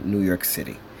 89.9, New York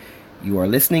City. You are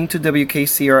listening to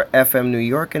WKCR FM New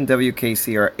York and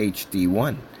WKCR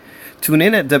HD1. Tune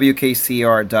in at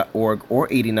WKCR.org or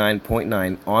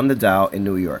 89.9 on the dial in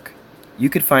New York. You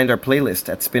could find our playlist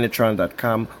at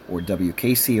spinatron.com or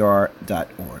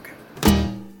WKCR.org.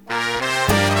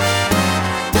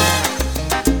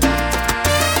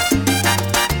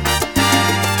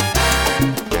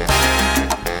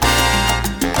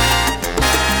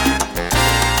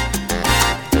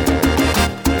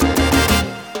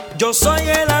 Yo soy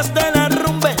el as de la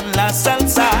rumba en la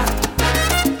salsa.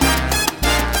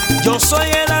 Yo soy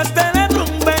el as de la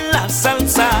rumba en la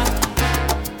salsa.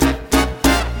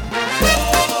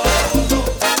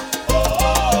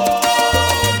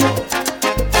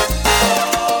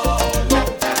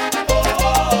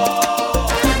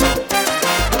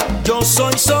 Yo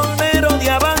soy sonero de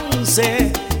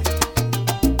avance.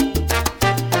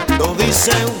 Lo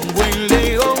dice un buen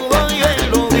león, oye,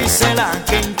 lo dice la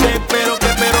gente.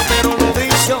 Pero lo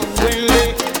dice un buen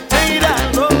león, mira,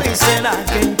 lo dice la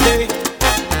gente.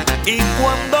 Y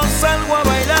cuando salgo a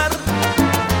bailar.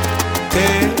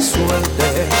 ¡Qué suerte!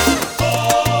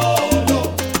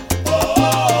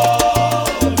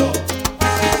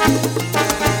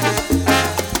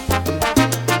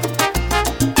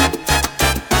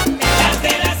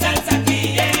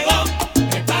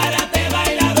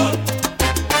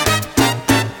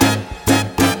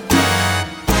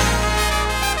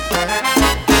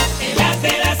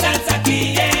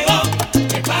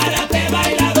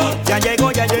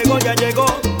 Ya llegó,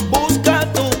 busca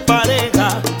tu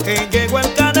pareja, que llegó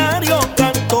el canario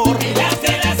cantor. El as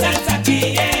de la salsa aquí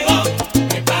llegó,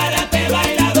 prepárate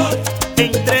bailador.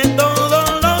 Entre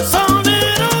todos los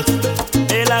soneros,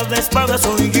 el as de espada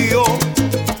soy yo.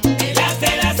 El as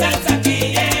de la salsa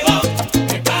aquí llegó,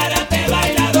 prepárate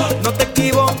bailador. No te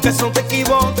equivoques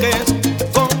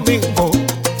conmigo,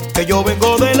 que yo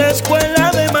vengo de la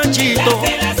escuela de Machito.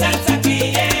 El as de la salsa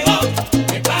aquí llegó,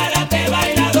 prepárate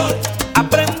bailador.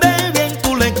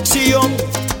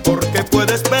 Porque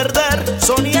puedes perder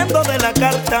soniendo de la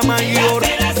carta mayor.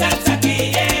 El as de la salsa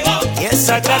aquí llegó, y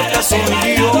esa carta soy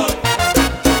yo.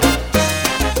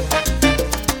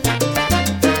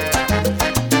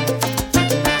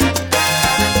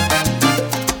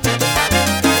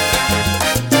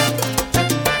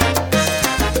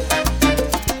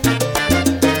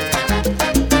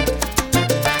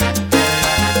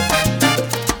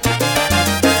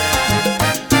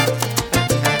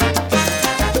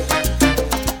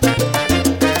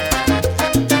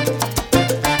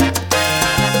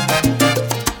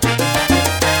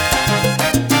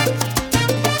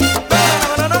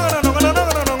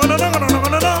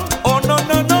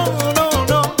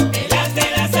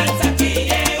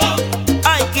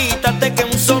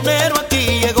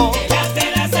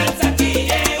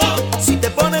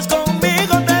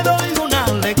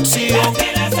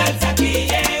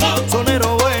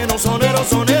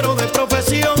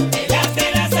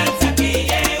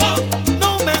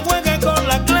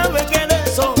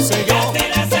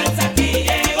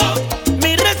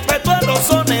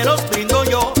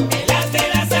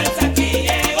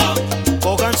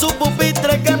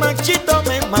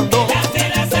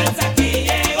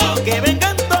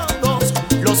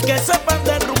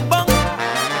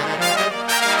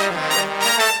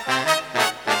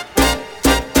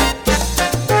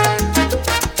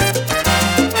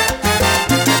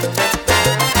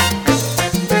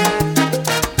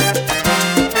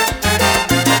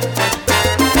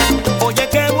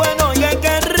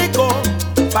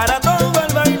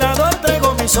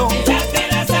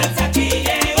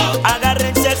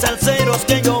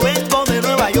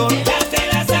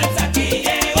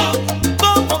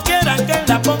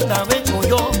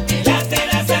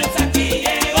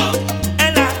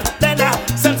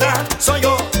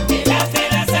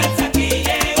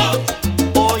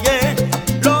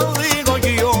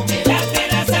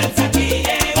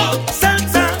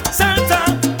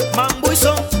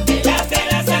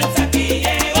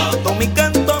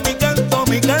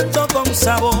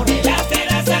 sabor. El as de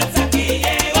la salsa aquí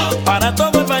llegó. Para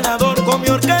todo el bailador con mi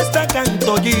orquesta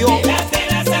canto yo. El as de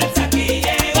la salsa aquí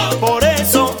llegó. Por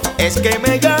eso es que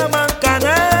me llaman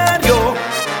canario.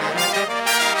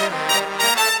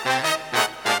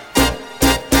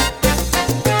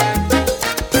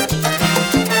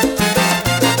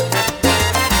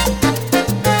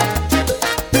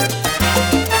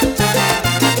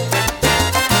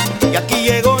 Y aquí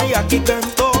llego y aquí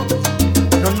canto.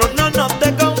 No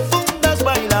te confundas,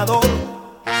 bailador.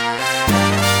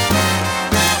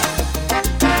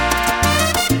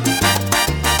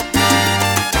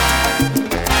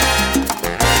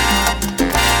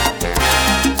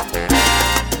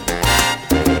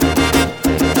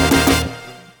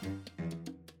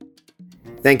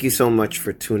 Thank you so much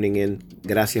for tuning in.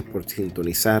 Gracias por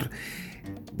sintonizar.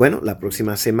 Bueno, la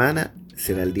próxima semana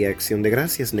será el Día de Acción de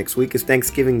Gracias. Next week is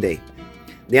Thanksgiving Day.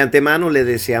 De antemano le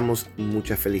deseamos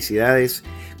muchas felicidades.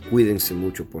 Cuídense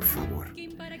mucho, por favor.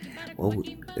 Well,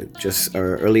 just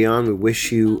early on, we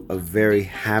wish you a very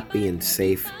happy and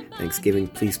safe Thanksgiving.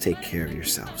 Please take care of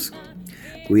yourselves.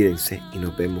 Cuídense y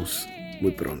nos vemos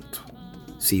muy pronto.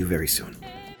 See you very soon.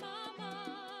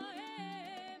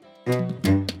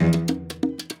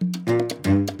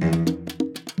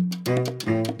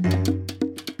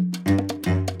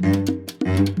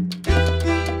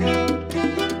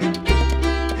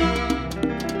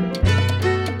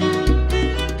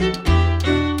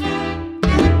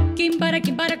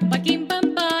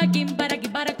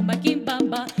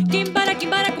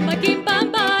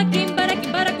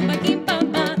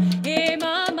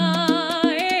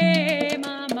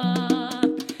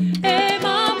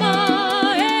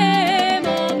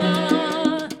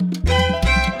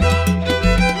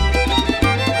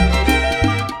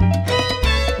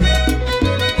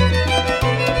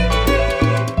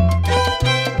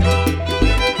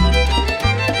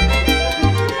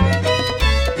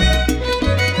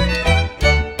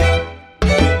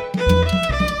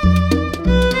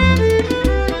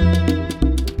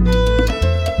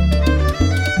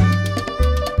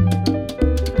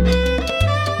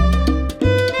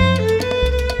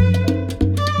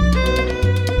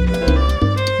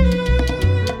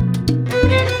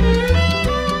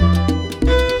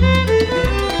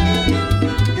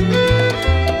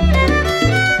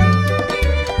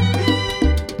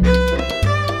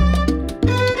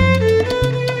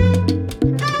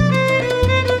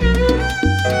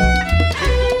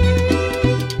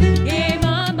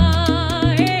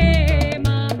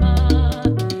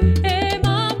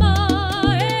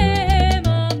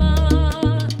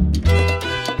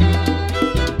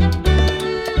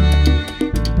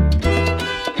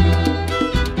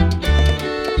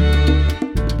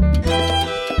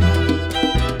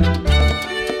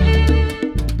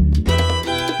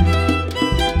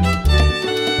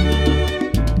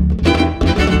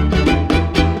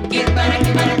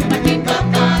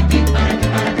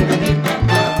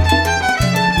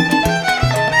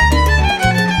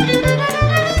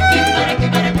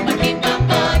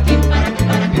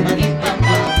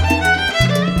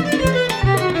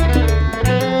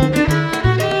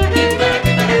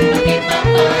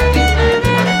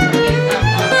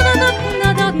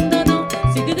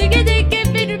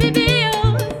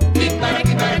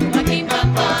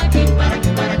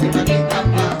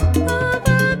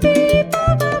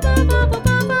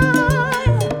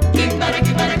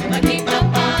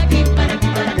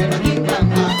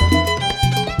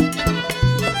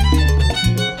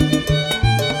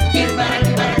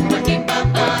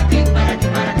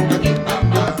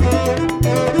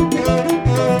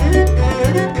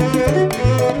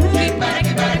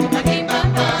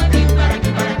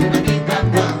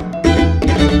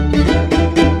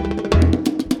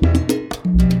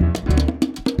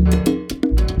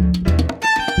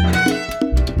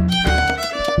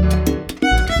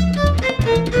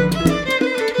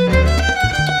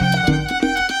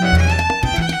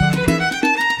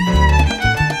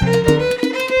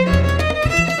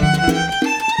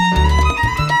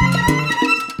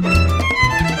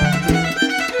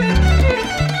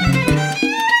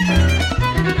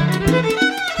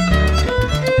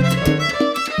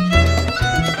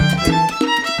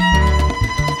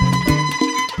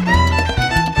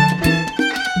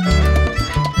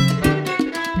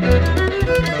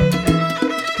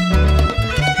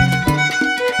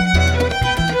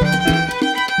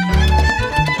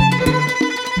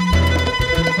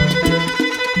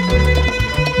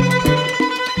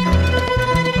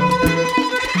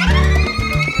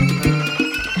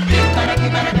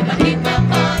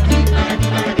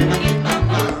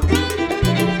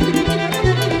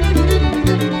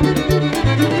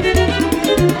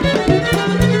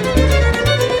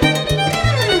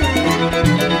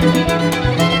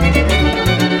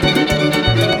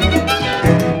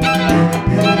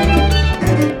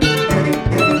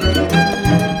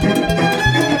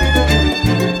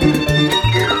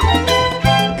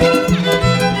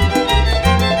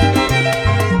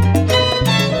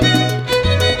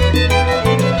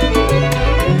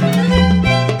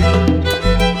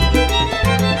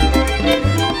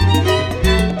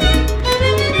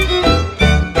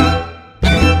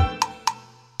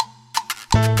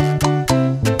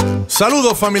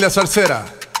 Saludos, familia salsera.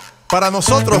 Para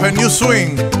nosotros en New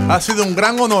Swing ha sido un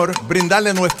gran honor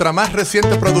brindarle nuestra más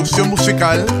reciente producción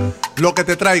musical, Lo que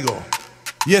te traigo.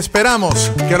 Y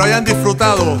esperamos que lo hayan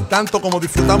disfrutado tanto como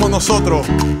disfrutamos nosotros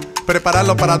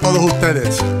prepararlo para todos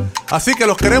ustedes. Así que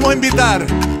los queremos invitar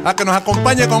a que nos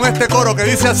acompañen con este coro que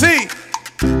dice así: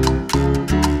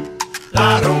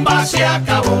 la rumba se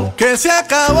acabó. Que se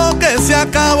acabó, que se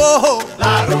acabó.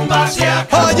 La rumba se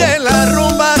acabó. Oye, la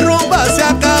rumba, rumba se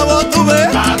acabó, tú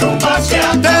ves. La rumba se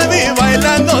acabó. Te vi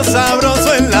bailando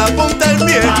sabroso en la punta del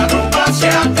pie. La rumba se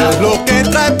acabó. Lo que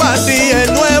trae para ti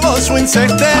el nuevo swing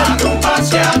sextet. La rumba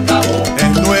se acabó.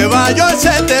 En Nueva York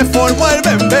se te formó el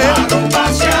bembé. La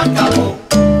rumba se acabó.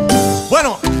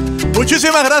 Bueno,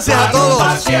 muchísimas gracias a todos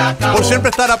por siempre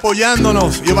estar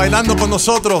apoyándonos y bailando con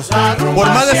nosotros por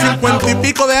más de 50 y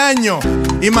pico de años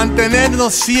y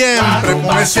mantenernos siempre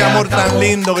con ese amor tan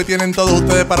lindo que tienen todos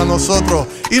ustedes para nosotros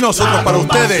y nosotros para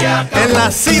ustedes en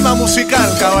la cima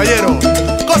musical, caballero.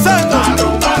 Gozando.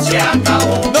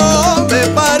 No me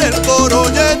pare el coro,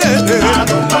 llenete.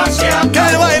 Que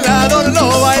el bailador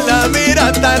no baila, mira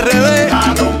hasta al revés.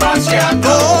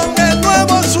 Con el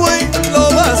nuevo swing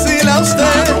lo vacila usted.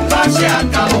 Se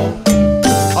acabó.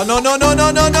 Oh, no, no, no,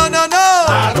 no, no, no, no, no.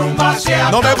 La rumba se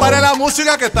acabó. No me pare la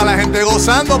música que está la gente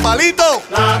gozando, palito.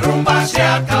 La rumba se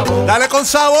acabó. Dale con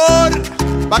sabor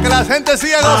para que la gente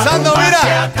siga gozando,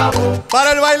 mira.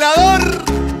 Para el bailador,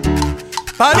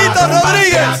 Palito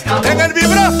Rodríguez en el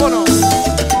vibráfono.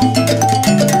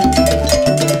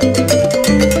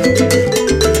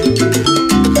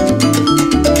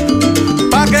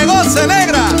 Pa' que goce,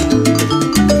 negra.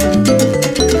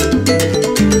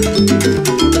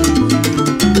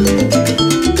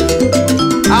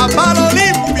 A palo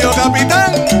limpio,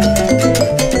 capitán.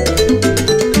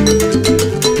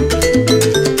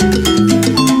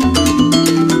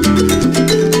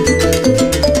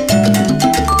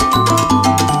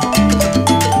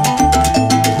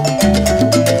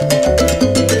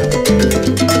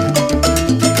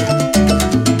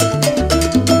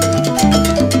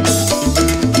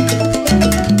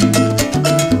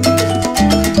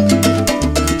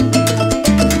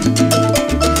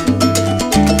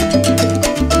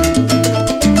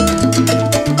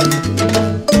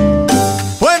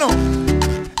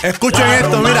 Escuchen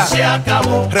esto, mira.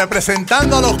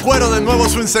 Representando a los cueros del nuevo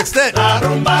swing sextet.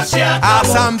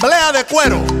 Asamblea de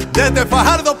cuero desde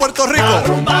Fajardo, Puerto Rico. La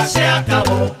rumba se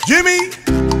acabó. Jimmy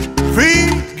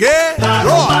Figueroa. La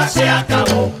rumba se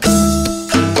acabó.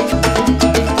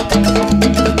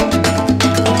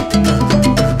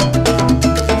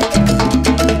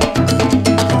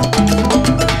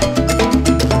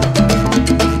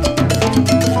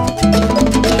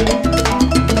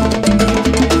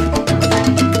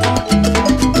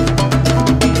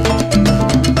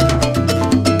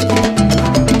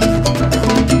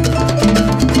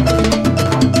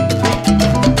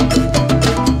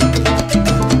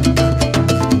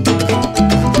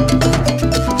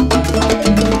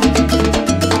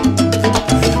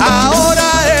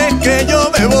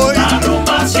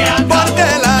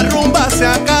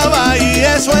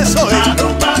 Eso es hoy.